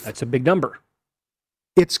 9.5. That's a big number.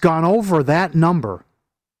 It's gone over that number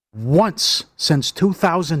once since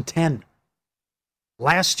 2010.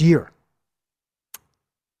 Last year.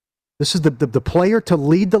 This is the player to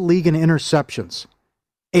lead the league in interceptions.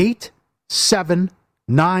 8, 7,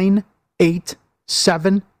 9, 8,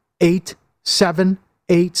 7, 8, 7,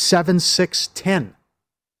 8, 7, 6, 10.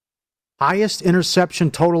 Highest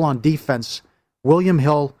interception total on defense, William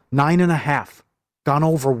Hill, 9.5. Gone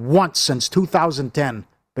over once since 2010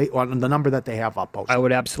 on the number that they have up posted. I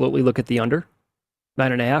would absolutely look at the under.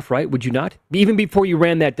 9.5, right? Would you not? Even before you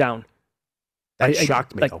ran that down. That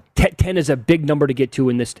shocked me, though. 10 is a big number to get to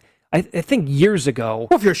in this. I think years ago.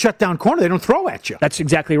 Well, if you're a shutdown corner, they don't throw at you. That's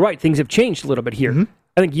exactly right. Things have changed a little bit here. Mm-hmm.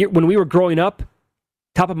 I think when we were growing up,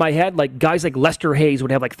 top of my head, like guys like Lester Hayes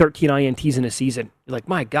would have like 13 INTs in a season. You're like,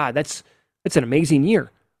 my God, that's an amazing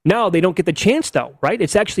year. Now they don't get the chance, though, right?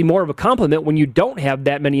 It's actually more of a compliment when you don't have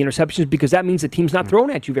that many interceptions because that means the team's not throwing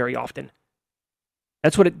at you very often.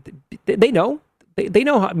 That's what they know. They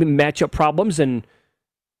know how to match up problems and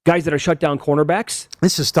guys that are shut down cornerbacks.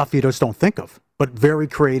 This is stuff you just don't think of, but very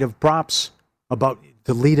creative props about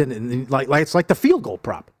to lead it. And like it's like the field goal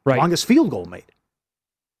prop, longest field goal made.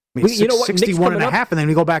 I mean, 61.5, and then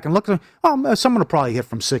you go back and look. Someone will probably hit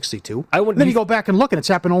from 62. Then you go back and look, and it's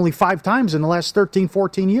happened only 5 times in the last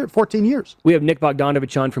 14 years. We have Nick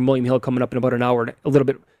Bogdanovich on from William Hill coming up in about an hour, a little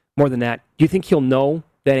bit more than that. Do you think he'll know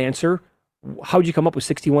that answer? How did you come up with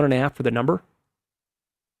 61.5 for the number?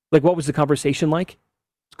 Like, what was the conversation like?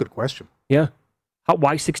 It's a good question. Yeah.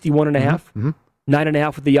 Why 61.5? Mm-hmm.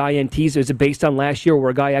 9.5 with the INTs. Is it based on last year where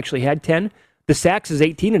a guy actually had 10? The sacks is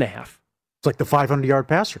 18.5. It's like the 500-yard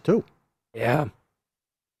passer, too. Yeah.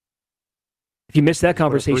 If you missed that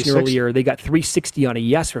conversation earlier, they got 360 on a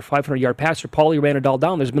yes for 500-yard passer. Paulie ran it all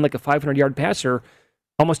down. There's been like a 500-yard passer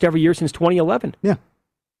almost every year since 2011. Yeah.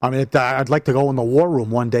 I mean, I'd like to go in the war room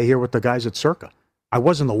one day here with the guys at Circa. I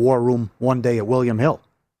was in the war room one day at William Hill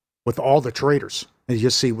with all the traders. And you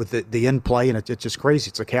just see with the in-play, and it's just crazy.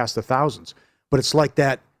 It's a cast of thousands. But it's like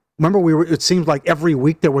that. Remember, it seemed like every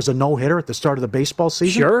week there was a no-hitter at the start of the baseball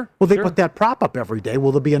season? Sure. Well, they put that prop up every day.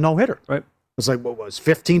 Will there be a no-hitter? Right. It's like, what was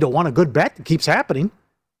 15-1 a good bet? It keeps happening.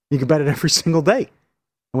 You can bet it every single day.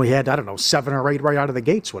 And we had, 7 or 8 right out of the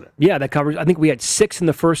gates with it. Yeah, that covers. I think we had 6 in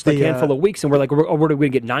the first handful of weeks, and we're like, are we going to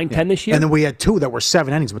get 9, 10 this year? And then we had 2 that were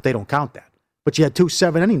 7 innings, but they don't count that. But you had 2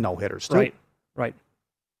 7-inning no-hitters, too. Right.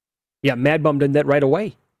 Yeah, Mad Bum did that right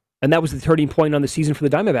away. And that was the turning point on the season for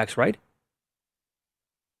the Diamondbacks, right?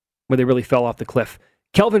 Where they really fell off the cliff.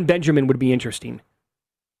 Kelvin Benjamin would be interesting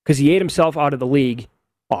because he ate himself out of the league.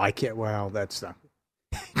 Oh, I can't. Well, that's not.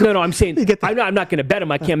 No, I'm saying I'm not going to bet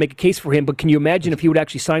him. I can't make a case for him. But can you imagine if he would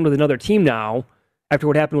actually sign with another team now after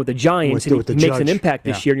what happened with the Giants and he makes an impact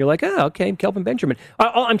this year? And you're like, okay, Kelvin Benjamin.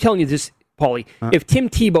 I'm telling you this, Paulie. If Tim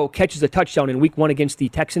Tebow catches a touchdown in Week 1 against the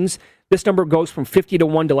Texans, this number goes from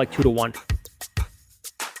 50-1 to like 2-1.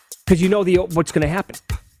 Because you know what's going to happen.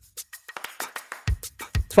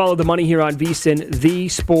 Let's follow the money here on VSiN, the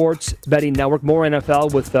Sports Betting Network. More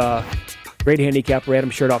NFL with great handicapper Adam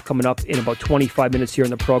Chertoff coming up in about 25 minutes here in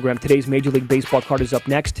the program. Today's Major League Baseball card is up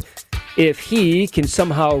next. If he can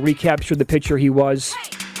somehow recapture the pitcher he was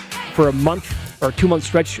for a month or 2-month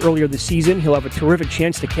stretch earlier this season, he'll have a terrific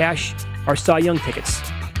chance to cash our Cy Young tickets.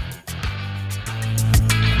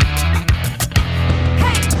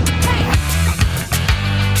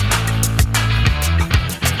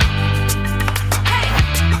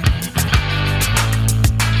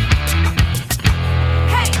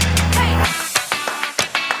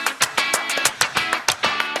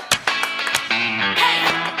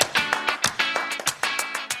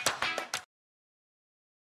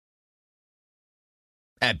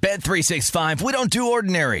 At Bet365, we don't do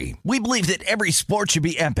ordinary. We believe that every sport should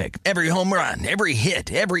be epic. Every home run, every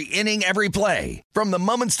hit, every inning, every play. From the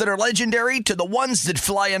moments that are legendary to the ones that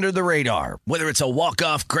fly under the radar. Whether it's a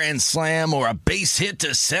walk-off grand slam or a base hit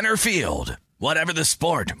to center field. Whatever the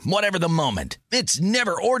sport, whatever the moment. It's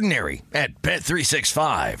never ordinary at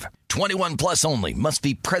Bet365. 21 plus only. Must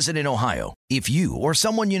be present in Ohio. If you or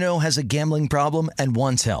someone you know has a gambling problem and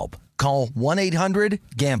wants help, call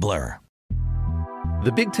 1-800-GAMBLER.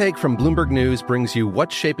 The Big Take from Bloomberg News brings you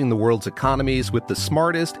what's shaping the world's economies with the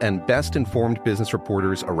smartest and best-informed business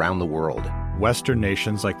reporters around the world. Western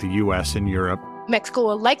nations like the U.S. and Europe. Mexico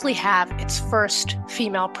will likely have its first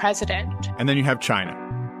female president. And then you have China.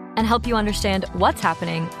 And help you understand what's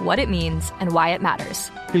happening, what it means, and why it matters.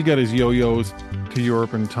 He'll get his yo-yos to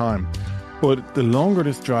Europe in time. But the longer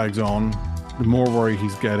this drags on, the more worry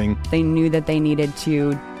he's getting. They knew that they needed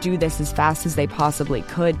to do this as fast as they possibly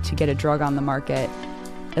could to get a drug on the market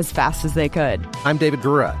as fast as they could. I'm David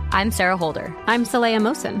Gura. I'm Sarah Holder. I'm Saleha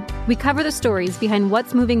Mohsin. We cover the stories behind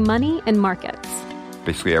what's moving money and markets.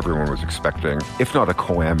 Basically, everyone was expecting, if not a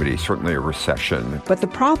calamity, certainly a recession. But the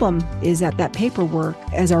problem is that paperwork,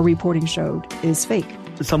 as our reporting showed, is fake.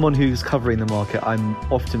 As someone who's covering the market, I'm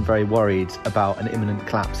often very worried about an imminent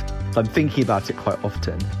collapse. So I'm thinking about it quite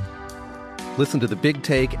often. Listen to The Big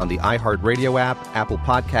Take on the iHeartRadio app, Apple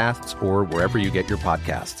Podcasts, or wherever you get your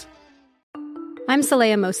podcasts. I'm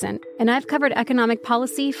Saleha Mohsin, and I've covered economic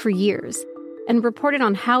policy for years and reported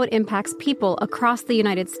on how it impacts people across the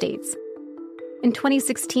United States. In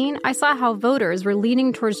 2016, I saw how voters were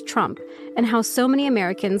leaning towards Trump and how so many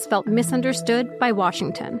Americans felt misunderstood by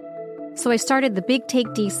Washington. So I started The Big Take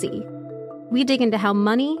DC. We dig into how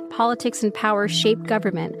money, politics, and power shape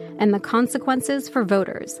government and the consequences for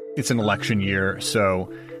voters. It's an election year,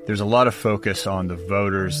 so there's a lot of focus on the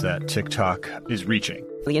voters that TikTok is reaching.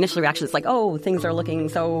 The initial reaction is like, things are looking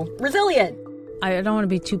so resilient. I don't want to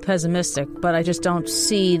be too pessimistic, but I just don't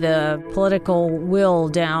see the political will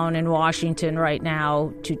down in Washington right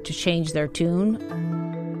now to change their tune.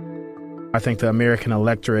 I think the American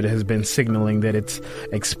electorate has been signaling that it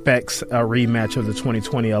expects a rematch of the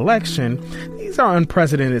 2020 election. These are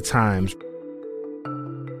unprecedented times.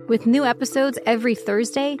 With new episodes every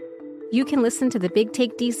Thursday, you can listen to The Big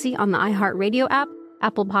Take DC on the iHeartRadio app,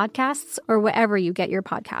 Apple Podcasts, or wherever you get your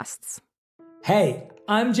podcasts. Hey,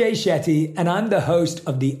 I'm Jay Shetty, and I'm the host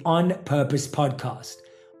of the On Purpose podcast.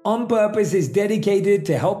 On Purpose is dedicated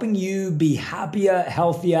to helping you be happier,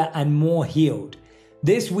 healthier, and more healed.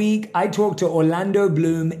 This week, I talked to Orlando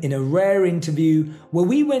Bloom in a rare interview where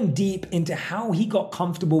we went deep into how he got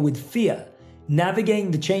comfortable with fear, navigating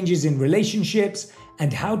the changes in relationships,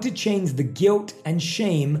 and how to change the guilt and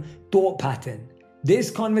shame thought pattern.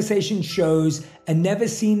 This conversation shows a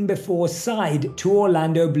never-seen-before side to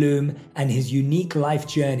Orlando Bloom and his unique life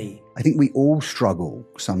journey. I think we all struggle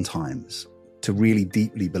sometimes to really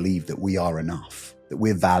deeply believe that we are enough, that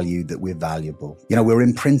we're valued, that we're valuable. You know, we're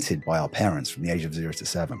imprinted by our parents from the age of 0 to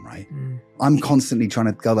 7, right? I'm constantly trying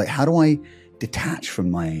to go like, how do I detach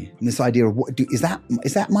from this idea of is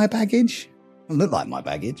that my baggage? It doesn't look like my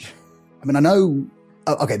baggage. I mean, I know,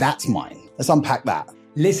 okay, that's mine. Let's unpack that.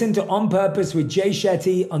 Listen to On Purpose with Jay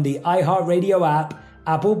Shetty on the iHeartRadio app,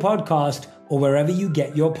 Apple Podcast, or wherever you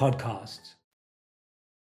get your podcasts.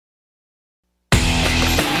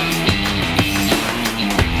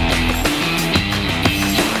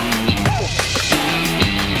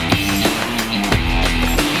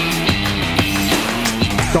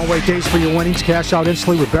 Don't wait days for your winnings. Cash out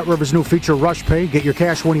instantly with BetRivers' new feature, Rush Pay. Get your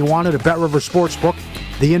cash when you want it at BetRivers Sportsbook,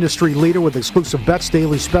 the industry leader with exclusive bets,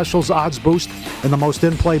 daily specials, odds boost, and the most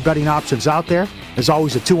in-play betting options out there. There's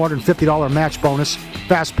always a $250 match bonus,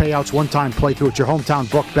 fast payouts, one-time playthrough at your hometown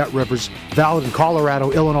book, BetRivers. Valid in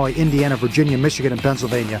Colorado, Illinois, Indiana, Virginia, Michigan, and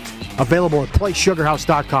Pennsylvania. Available at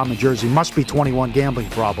PlaySugarHouse.com in Jersey. Must be 21. Gambling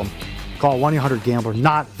problem. Call 1-800-GAMBLER.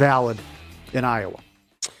 Not valid in Iowa.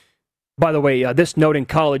 By the way, this note in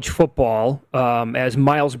college football, as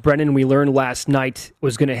Miles Brennan, we learned last night,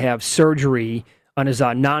 was going to have surgery on his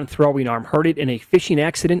non-throwing arm. Hurt it in a fishing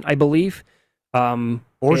accident, I believe.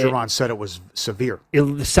 Orgeron said it was severe.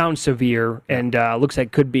 It sounds severe, and looks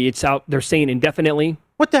like could be. It's out. They're saying indefinitely.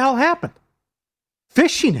 What the hell happened?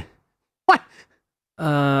 Fishing? What?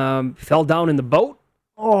 Fell down in the boat?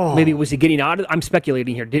 Oh. Maybe was he getting out of? I'm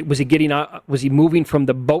speculating here. Was he getting out? Was he moving from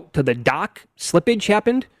the boat to the dock? Slippage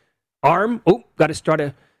happened. Arm, got to start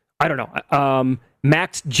I don't know.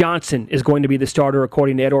 Max Johnson is going to be the starter,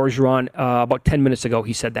 according to Ed Orgeron. About 10 minutes ago,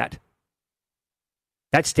 he said that.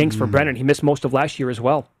 That stinks for Brennan. He missed most of last year as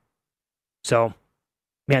well. So,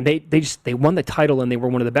 man, they won the title, and they were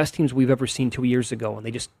one of the best teams we've ever seen 2 years ago, and they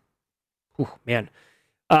just, man.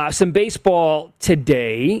 Some baseball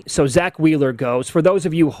today. So Zach Wheeler goes. For those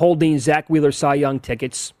of you holding Zach Wheeler Cy Young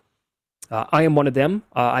tickets, I am one of them.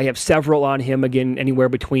 I have several on him, again, anywhere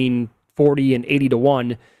between 40 and 80 to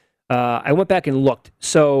 1. I went back and looked.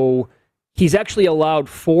 So he's actually allowed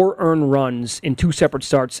 4 earned runs in 2 separate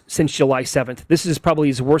starts since July 7th. This is probably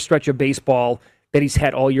his worst stretch of baseball that he's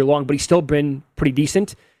had all year long, but he's still been pretty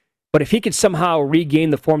decent. But if he could somehow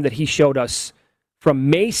regain the form that he showed us from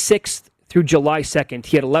May 6th through July 2nd,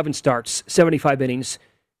 he had 11 starts, 75 innings.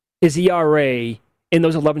 His ERA in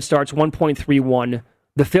those 11 starts, 1.31.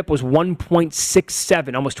 The FIP was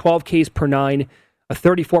 1.67, almost 12 Ks per 9, a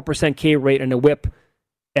 34% K rate, and a whip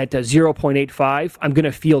at 0.85. I'm going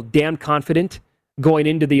to feel damn confident going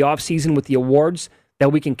into the offseason with the awards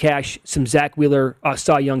that we can cash some Zach Wheeler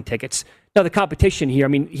Cy Young tickets. Now, the competition here, I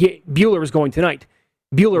mean, Buehler is going tonight.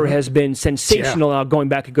 Buehler has been sensational now going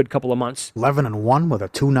back a good couple of months. 11-1 with a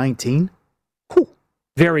 219.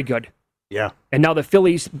 Very good. Yeah. And now the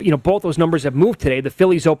Phillies, both those numbers have moved today. The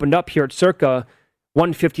Phillies opened up here at circa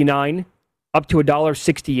 $1.59 up to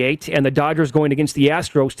 $1.68, and the Dodgers going against the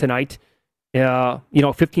Astros tonight.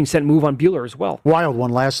 15-cent move on Buehler as well. Wild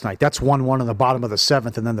one last night. That's 1-1 in the bottom of the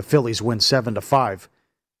 7th, and then the Phillies win 7-5.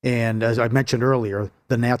 And as I mentioned earlier,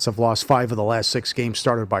 the Nats have lost 5 of the last 6 games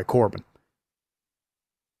started by Corbin.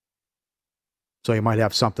 So you might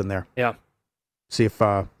have something there. Yeah. See if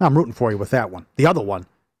I'm rooting for you with that one. The other one,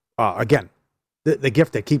 again, the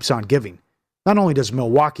gift that keeps on giving. Not only does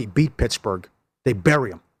Milwaukee beat Pittsburgh, they bury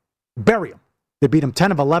them. They beat them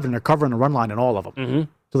 10 of 11. They're covering the run line in all of them. Mm-hmm.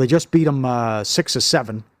 So they just beat them 6 of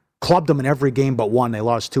 7, clubbed them in every game but one. They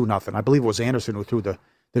lost 2-0. I believe it was Anderson who threw the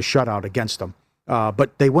shutout against them.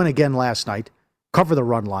 But they win again last night, cover the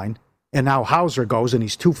run line, and now Hauser goes, and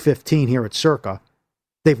he's 215 here at Circa.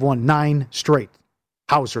 They've won 9 straight.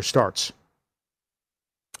 Hauser starts.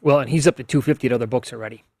 Well, and he's up to 250 at other books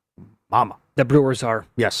already. Mama. The Brewers are.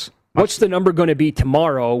 Yes. What's the number going to be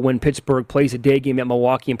tomorrow when Pittsburgh plays a day game at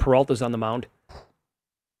Milwaukee and Peralta's on the mound?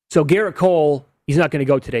 So Garrett Cole, he's not going to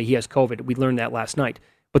go today. He has COVID. We learned that last night.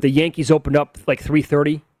 But the Yankees opened up like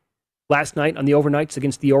 3:30 last night on the overnights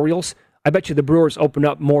against the Orioles. I bet you the Brewers open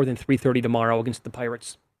up more than 3:30 tomorrow against the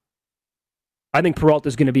Pirates. I think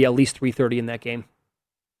Peralta's going to be at least 3:30 in that game.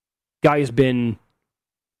 Guy has been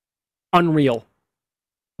unreal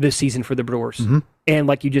this season for the Brewers. Mm-hmm. And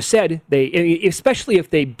like you just said, especially if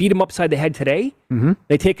they beat him upside the head today,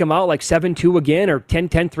 they take him out like 7-2 again or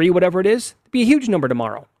 10-10-3, whatever it is. It'd be a huge number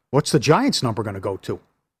tomorrow. What's the Giants number going to go to?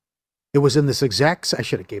 It was in this exact... I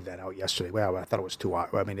should have gave that out yesterday. Well, I thought it was too high.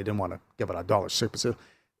 I mean, they didn't want to give it $1.06.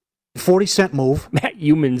 40-cent move. Matt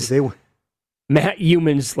Youmans,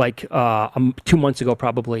 like 2 months ago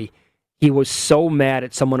probably, he was so mad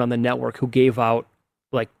at someone on the network who gave out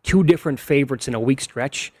like 2 different favorites in a week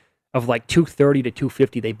stretch of like 230 to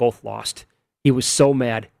 250. They both lost. He was so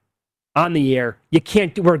mad on the air. You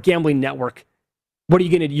can't do, we're a gambling network. What are you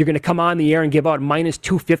going to do? You're going to come on the air and give out minus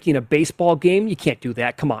 250 in a baseball game? You can't do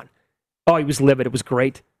that. Come on. Oh, he was livid. It was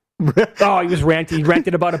great. Oh, he was ranting. He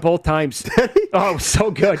ranted about it both times. Oh, it was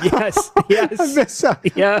so good. Yes. Yes.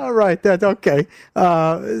 Yeah. All right. Okay.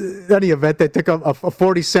 Any event, they took a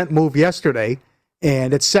 40-cent move yesterday,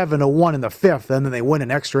 and it's 7-1 in the 5th, and then they win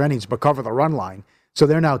in extra innings but cover the run line. So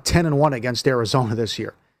they're now 10-1 against Arizona this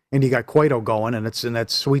year. And you got Cueto going, and it's in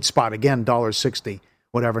that sweet spot again, $1.60,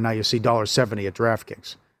 whatever. Now you see $1.70 at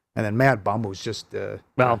DraftKings. And then Mad Bum, who's just,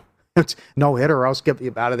 it's no hitter, or else get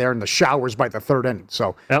you out of there in the showers by the 3rd inning.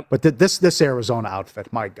 So, But this Arizona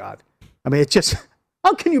outfit, my God. I mean, it's just,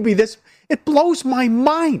 how can you be this? It blows my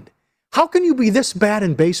mind. How can you be this bad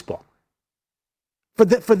in baseball for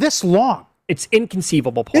this long? It's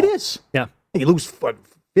inconceivable, Paul. It is. Yeah. You lose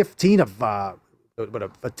 15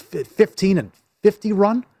 and 50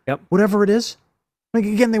 run, whatever it is. Like,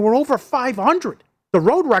 again, they were over 500. The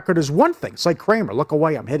road record is one thing. It's like Kramer, look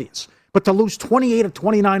away, I'm hideous. But to lose 28 of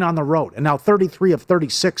 29 on the road, and now 33 of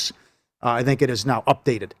 36, I think it is now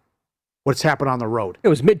updated, what's happened on the road. It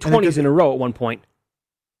was mid-20s in a row at one point.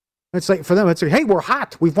 It's like, for them, it's like, hey, we're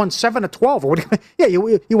hot. We've won 7 of 12. Or yeah,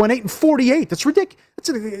 you won 8 and 48. That's ridiculous.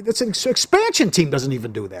 That's an expansion team doesn't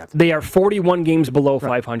even do that. They are 41 games below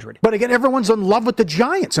 500. But again, everyone's in love with the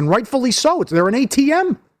Giants, and rightfully so. They're an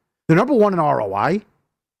ATM. They're number 1 in ROI.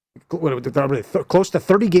 Close to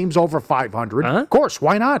 30 games over 500. Of course,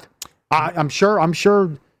 why not? I'm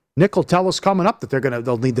sure Nick will tell us coming up that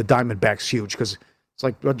they'll need the Diamondbacks huge, because it's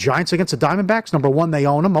like the Giants against the Diamondbacks. Number 1, they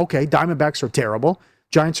own them. Okay, Diamondbacks are terrible.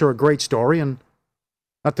 Giants are a great story, and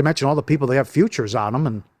not to mention all the people they have futures on them.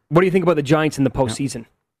 And what do you think about the Giants in the postseason?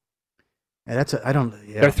 Yeah, They're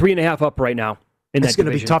 3.5 up right now. It's going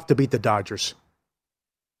to be tough to beat the Dodgers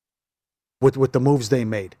with the moves they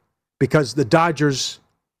made, because the Dodgers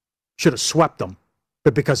should have swept them,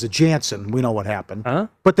 but because of Jansen, we know what happened.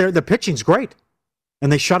 But the pitching's great,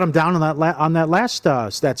 and they shut him down on that last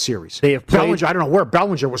that series. They have played. Bellinger, I don't know where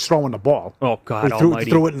Bellinger was throwing the ball. Oh God, he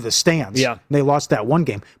threw it into the stands. Yeah, and they lost that one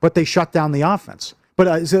game, but they shut down the offense.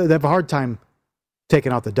 But they have a hard time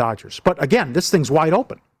taking out the Dodgers. But again, this thing's wide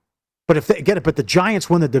open. But if they get it, but the Giants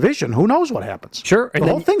win the division, who knows what happens? Sure, the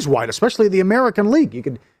whole thing's wide, especially the American League. You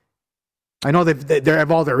could. I know they have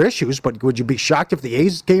all their issues, but would you be shocked if the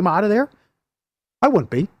A's came out of there? I wouldn't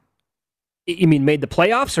be. You mean made the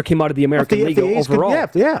playoffs or came out of the American League overall?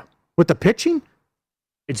 Yeah. With the pitching,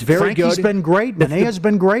 it's very Frankie's good. Frankie's been great. Manea's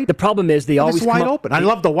been great. The problem is they always it's wide open. I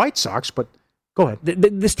love the White Sox, but go ahead.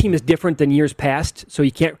 This team is different than years past, so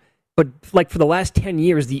you can't. But like for the last 10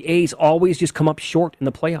 years, the A's always just come up short in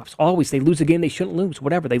the playoffs. Always. They lose a game they shouldn't lose,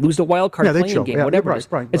 whatever. They lose the wild card playing game, whatever it is.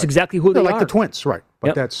 It's exactly who they are. They're like the Twins, right.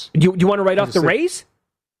 But that's... Do you want to write off the Rays?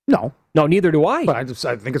 No. No, neither do I. But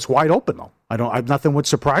I think it's wide open, though. Nothing would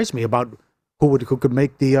surprise me about who could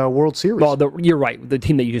make the World Series. Well, you're right. The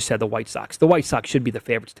team that you just said, the White Sox. The White Sox should be the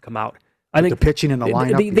favorites to come out. I think the pitching in the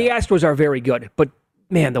lineup. The Astros are very good, but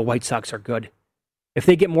man, the White Sox are good. If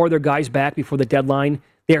they get more of their guys back before the deadline,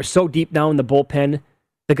 they are so deep now in the bullpen.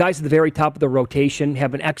 The guys at the very top of the rotation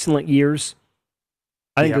have been excellent years.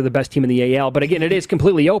 I think they're the best team in the AL. But again, it is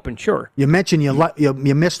completely open, sure. You mentioned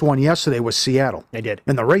you missed one yesterday with Seattle. They did.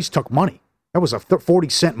 And the Rays took money. That was a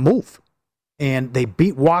 40-cent move. And they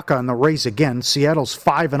beat Waka on the Rays again. Seattle's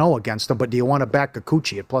 5-0 against them, but do you want to back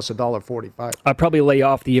Kikuchi at plus $1.45? I'd probably lay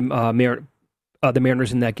off the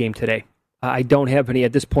Mariners in that game today. I don't have any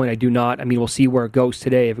at this point. I do not. I mean, we'll see where it goes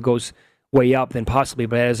today. If it goes way up, then possibly.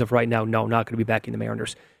 But as of right now, no, not going to be backing the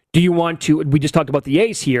Mariners. Do you want to? We just talked about the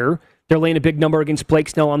A's here. They're laying a big number against Blake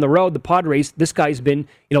Snell on the road. The Padres, this guy's been,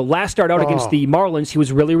 last start out against the Marlins, he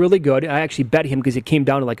was really, really good. I actually bet him because it came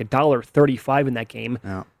down to like $1.35 in that game.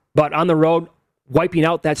 Yeah. But on the road, wiping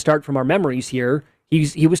out that start from our memories here,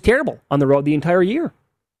 he was terrible on the road the entire year.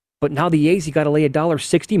 But now the A's, you got to lay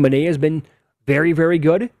 $1.60. Manaea has been very, very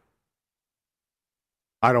good.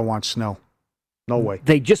 I don't want Snell. No way.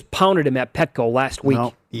 They just pounded him at Petco last week.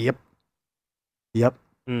 No. Yep.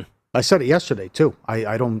 I said it yesterday too.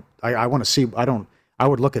 I want to see. I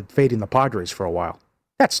would look at fading the Padres for a while.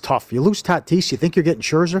 That's tough. You lose Tatis, you think you're getting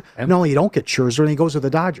Scherzer. Yeah. No, you don't get Scherzer, and he goes to the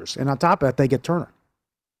Dodgers. And on top of that, they get Turner.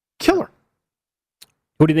 Killer.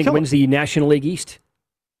 Who do you think wins the National League East?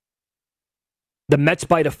 The Mets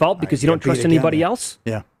by default because you don't trust anybody else?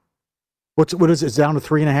 Yeah. What is it? It's down to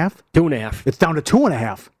 3.5? 2.5. It's down to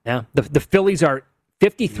 2.5. Yeah. The Phillies are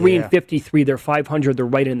 53 and 53. They're 500. They're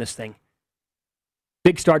right in this thing.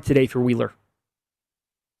 Big start today for Wheeler.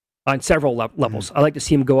 on several levels. I like to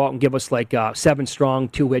see him go out and give us like 7 strong,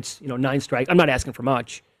 2 hits, 9 strikes. I'm not asking for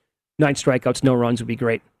much. 9 strikeouts, no runs would be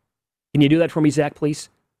great. Can you do that for me, Zach, please?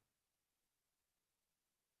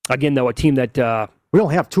 Again, though, a team that... we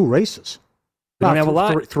only have 2 races. We don't have a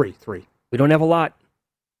lot. Three. We don't have a lot.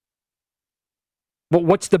 Well,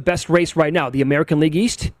 what's the best race right now? The American League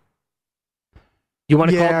East? You want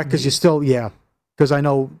to call? Yeah, because you still, because I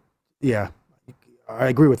know, I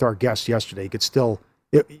agree with our guest yesterday. Could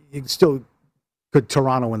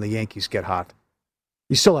Toronto and the Yankees get hot?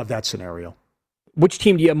 You still have that scenario. Which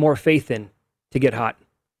team do you have more faith in to get hot?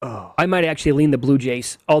 Oh. I might actually lean the Blue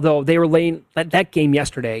Jays, although they were laying that game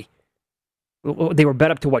yesterday. They were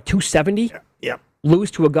bet up to what, 270? Yeah.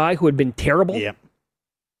 Lose to a guy who had been terrible? Yeah.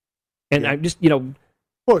 And I just,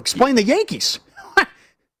 Well, explain the Yankees.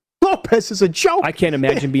 Lopez is a joke. I can't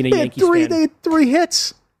imagine being a Yankees fan. They had 3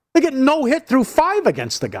 hits. They get no hit through 5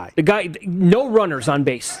 against the guy. The guy, no runners on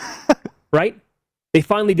base, right? They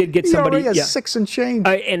finally did get somebody. He already has 6 and change.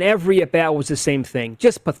 And every at-bat was the same thing.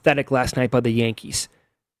 Just pathetic last night by the Yankees.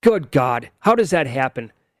 Good God. How does that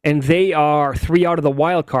happen? And they are 3 out of the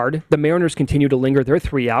wild card. The Mariners continue to linger. They're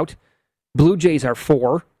 3 out. Blue Jays are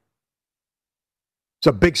 4. It's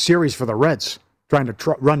a big series for the Reds, trying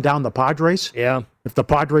to run down the Padres. Yeah. If the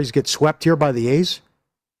Padres get swept here by the A's,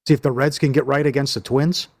 see if the Reds can get right against the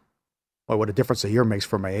Twins. Boy, what a difference a year makes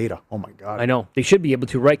for Maeda. Oh, my God. I know. They should be able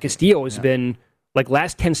to, right? Castillo has been,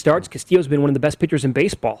 last 10 starts, Castillo's been one of the best pitchers in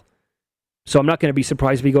baseball. So I'm not going to be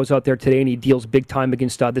surprised if he goes out there today and he deals big time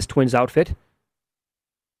against this Twins outfit.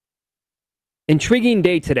 Intriguing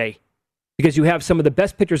day today because you have some of the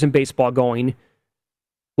best pitchers in baseball going,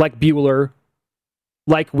 like Buehler,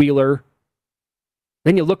 like Wheeler.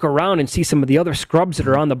 Then you look around and see some of the other scrubs that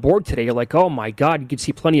are on the board today. You're like, oh my God, you can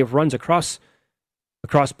see plenty of runs across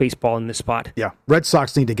baseball in this spot. Yeah, Red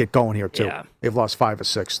Sox need to get going here too. Yeah. They've lost 5 or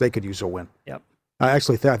 6. They could use a win. Yep. I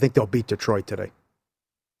think they'll beat Detroit today.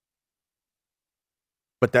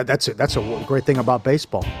 But that's it. That's a great thing about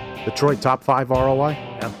baseball. Detroit top 5 ROI.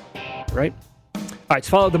 Yeah. Right. All right, let's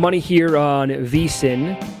follow the money here on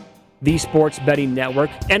VSiN, the Sports Betting Network.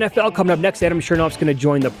 NFL coming up next. Adam Chernoff's going to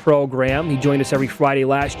join the program. He joined us every Friday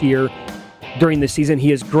last year during the season.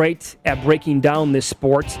 He is great at breaking down this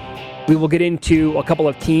sport. We will get into a couple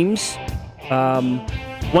of teams.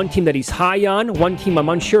 One team that he's high on, one team I'm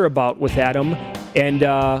unsure about with Adam, and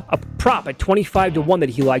a prop at 25-1 that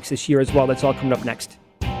he likes this year as well. That's all coming up next.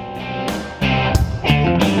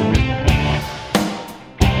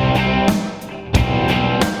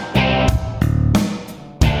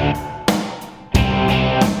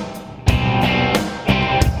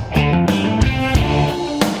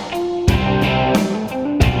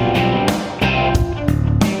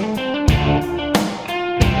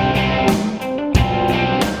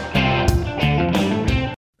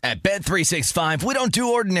 At Bet365, we don't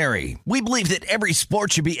do ordinary. We believe that every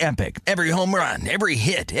sport should be epic. Every home run, every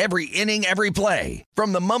hit, every inning, every play.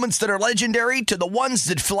 From the moments that are legendary to the ones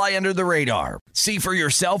that fly under the radar. See for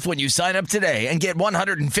yourself when you sign up today and get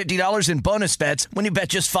 $150 in bonus bets when you bet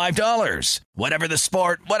just $5. Whatever the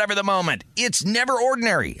sport, whatever the moment, it's never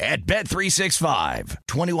ordinary at Bet365.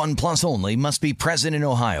 21 plus only. Must be present in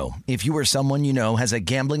Ohio. If you or someone you know has a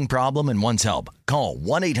gambling problem and wants help, call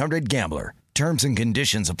 1-800-GAMBLER. Terms and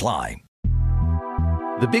conditions apply.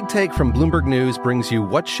 The Big Take from Bloomberg News brings you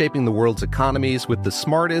what's shaping the world's economies with the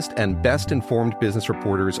smartest and best-informed business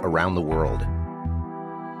reporters around the world.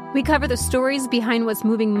 We cover the stories behind what's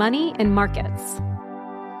moving money and markets.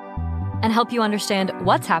 And help you understand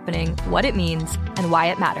what's happening, what it means, and why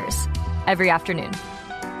it matters. Every afternoon.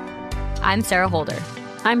 I'm Sarah Holder.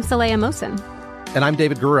 I'm Saleha Mohsin. And I'm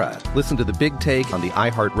David Gura. Listen to The Big Take on the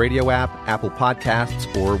iHeartRadio app, Apple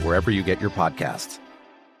Podcasts, or wherever you get your podcasts.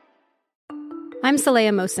 I'm Saleha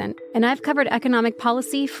Mohsin, and I've covered economic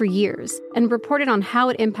policy for years and reported on how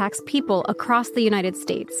it impacts people across the United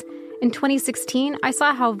States. In 2016, I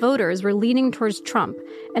saw how voters were leaning towards Trump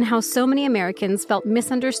and how so many Americans felt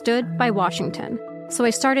misunderstood by Washington. So I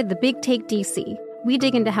started The Big Take DC. We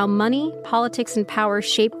dig into how money, politics, and power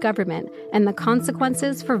shape government and the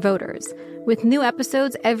consequences for voters. With new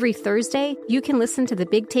episodes every Thursday, you can listen to The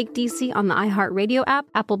Big Take DC on the iHeartRadio app,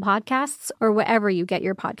 Apple Podcasts, or wherever you get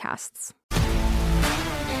your podcasts.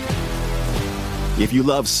 If you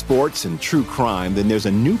love sports and true crime, then there's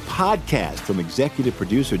a new podcast from executive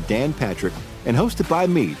producer Dan Patrick and hosted by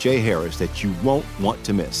me, Jay Harris, that you won't want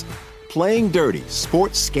to miss. Playing Dirty: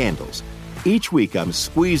 Sports Scandals. Each week, I'm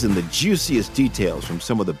squeezing the juiciest details from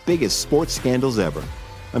some of the biggest sports scandals ever.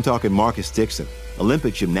 I'm talking Marcus Dixon,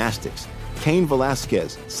 Olympic gymnastics, Cain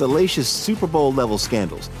Velasquez, salacious Super Bowl-level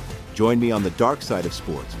scandals. Join me on the dark side of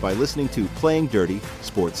sports by listening to Playing Dirty: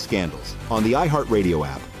 Sports Scandals on the iHeartRadio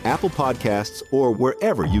app, Apple Podcasts, or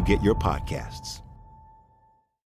wherever you get your podcasts.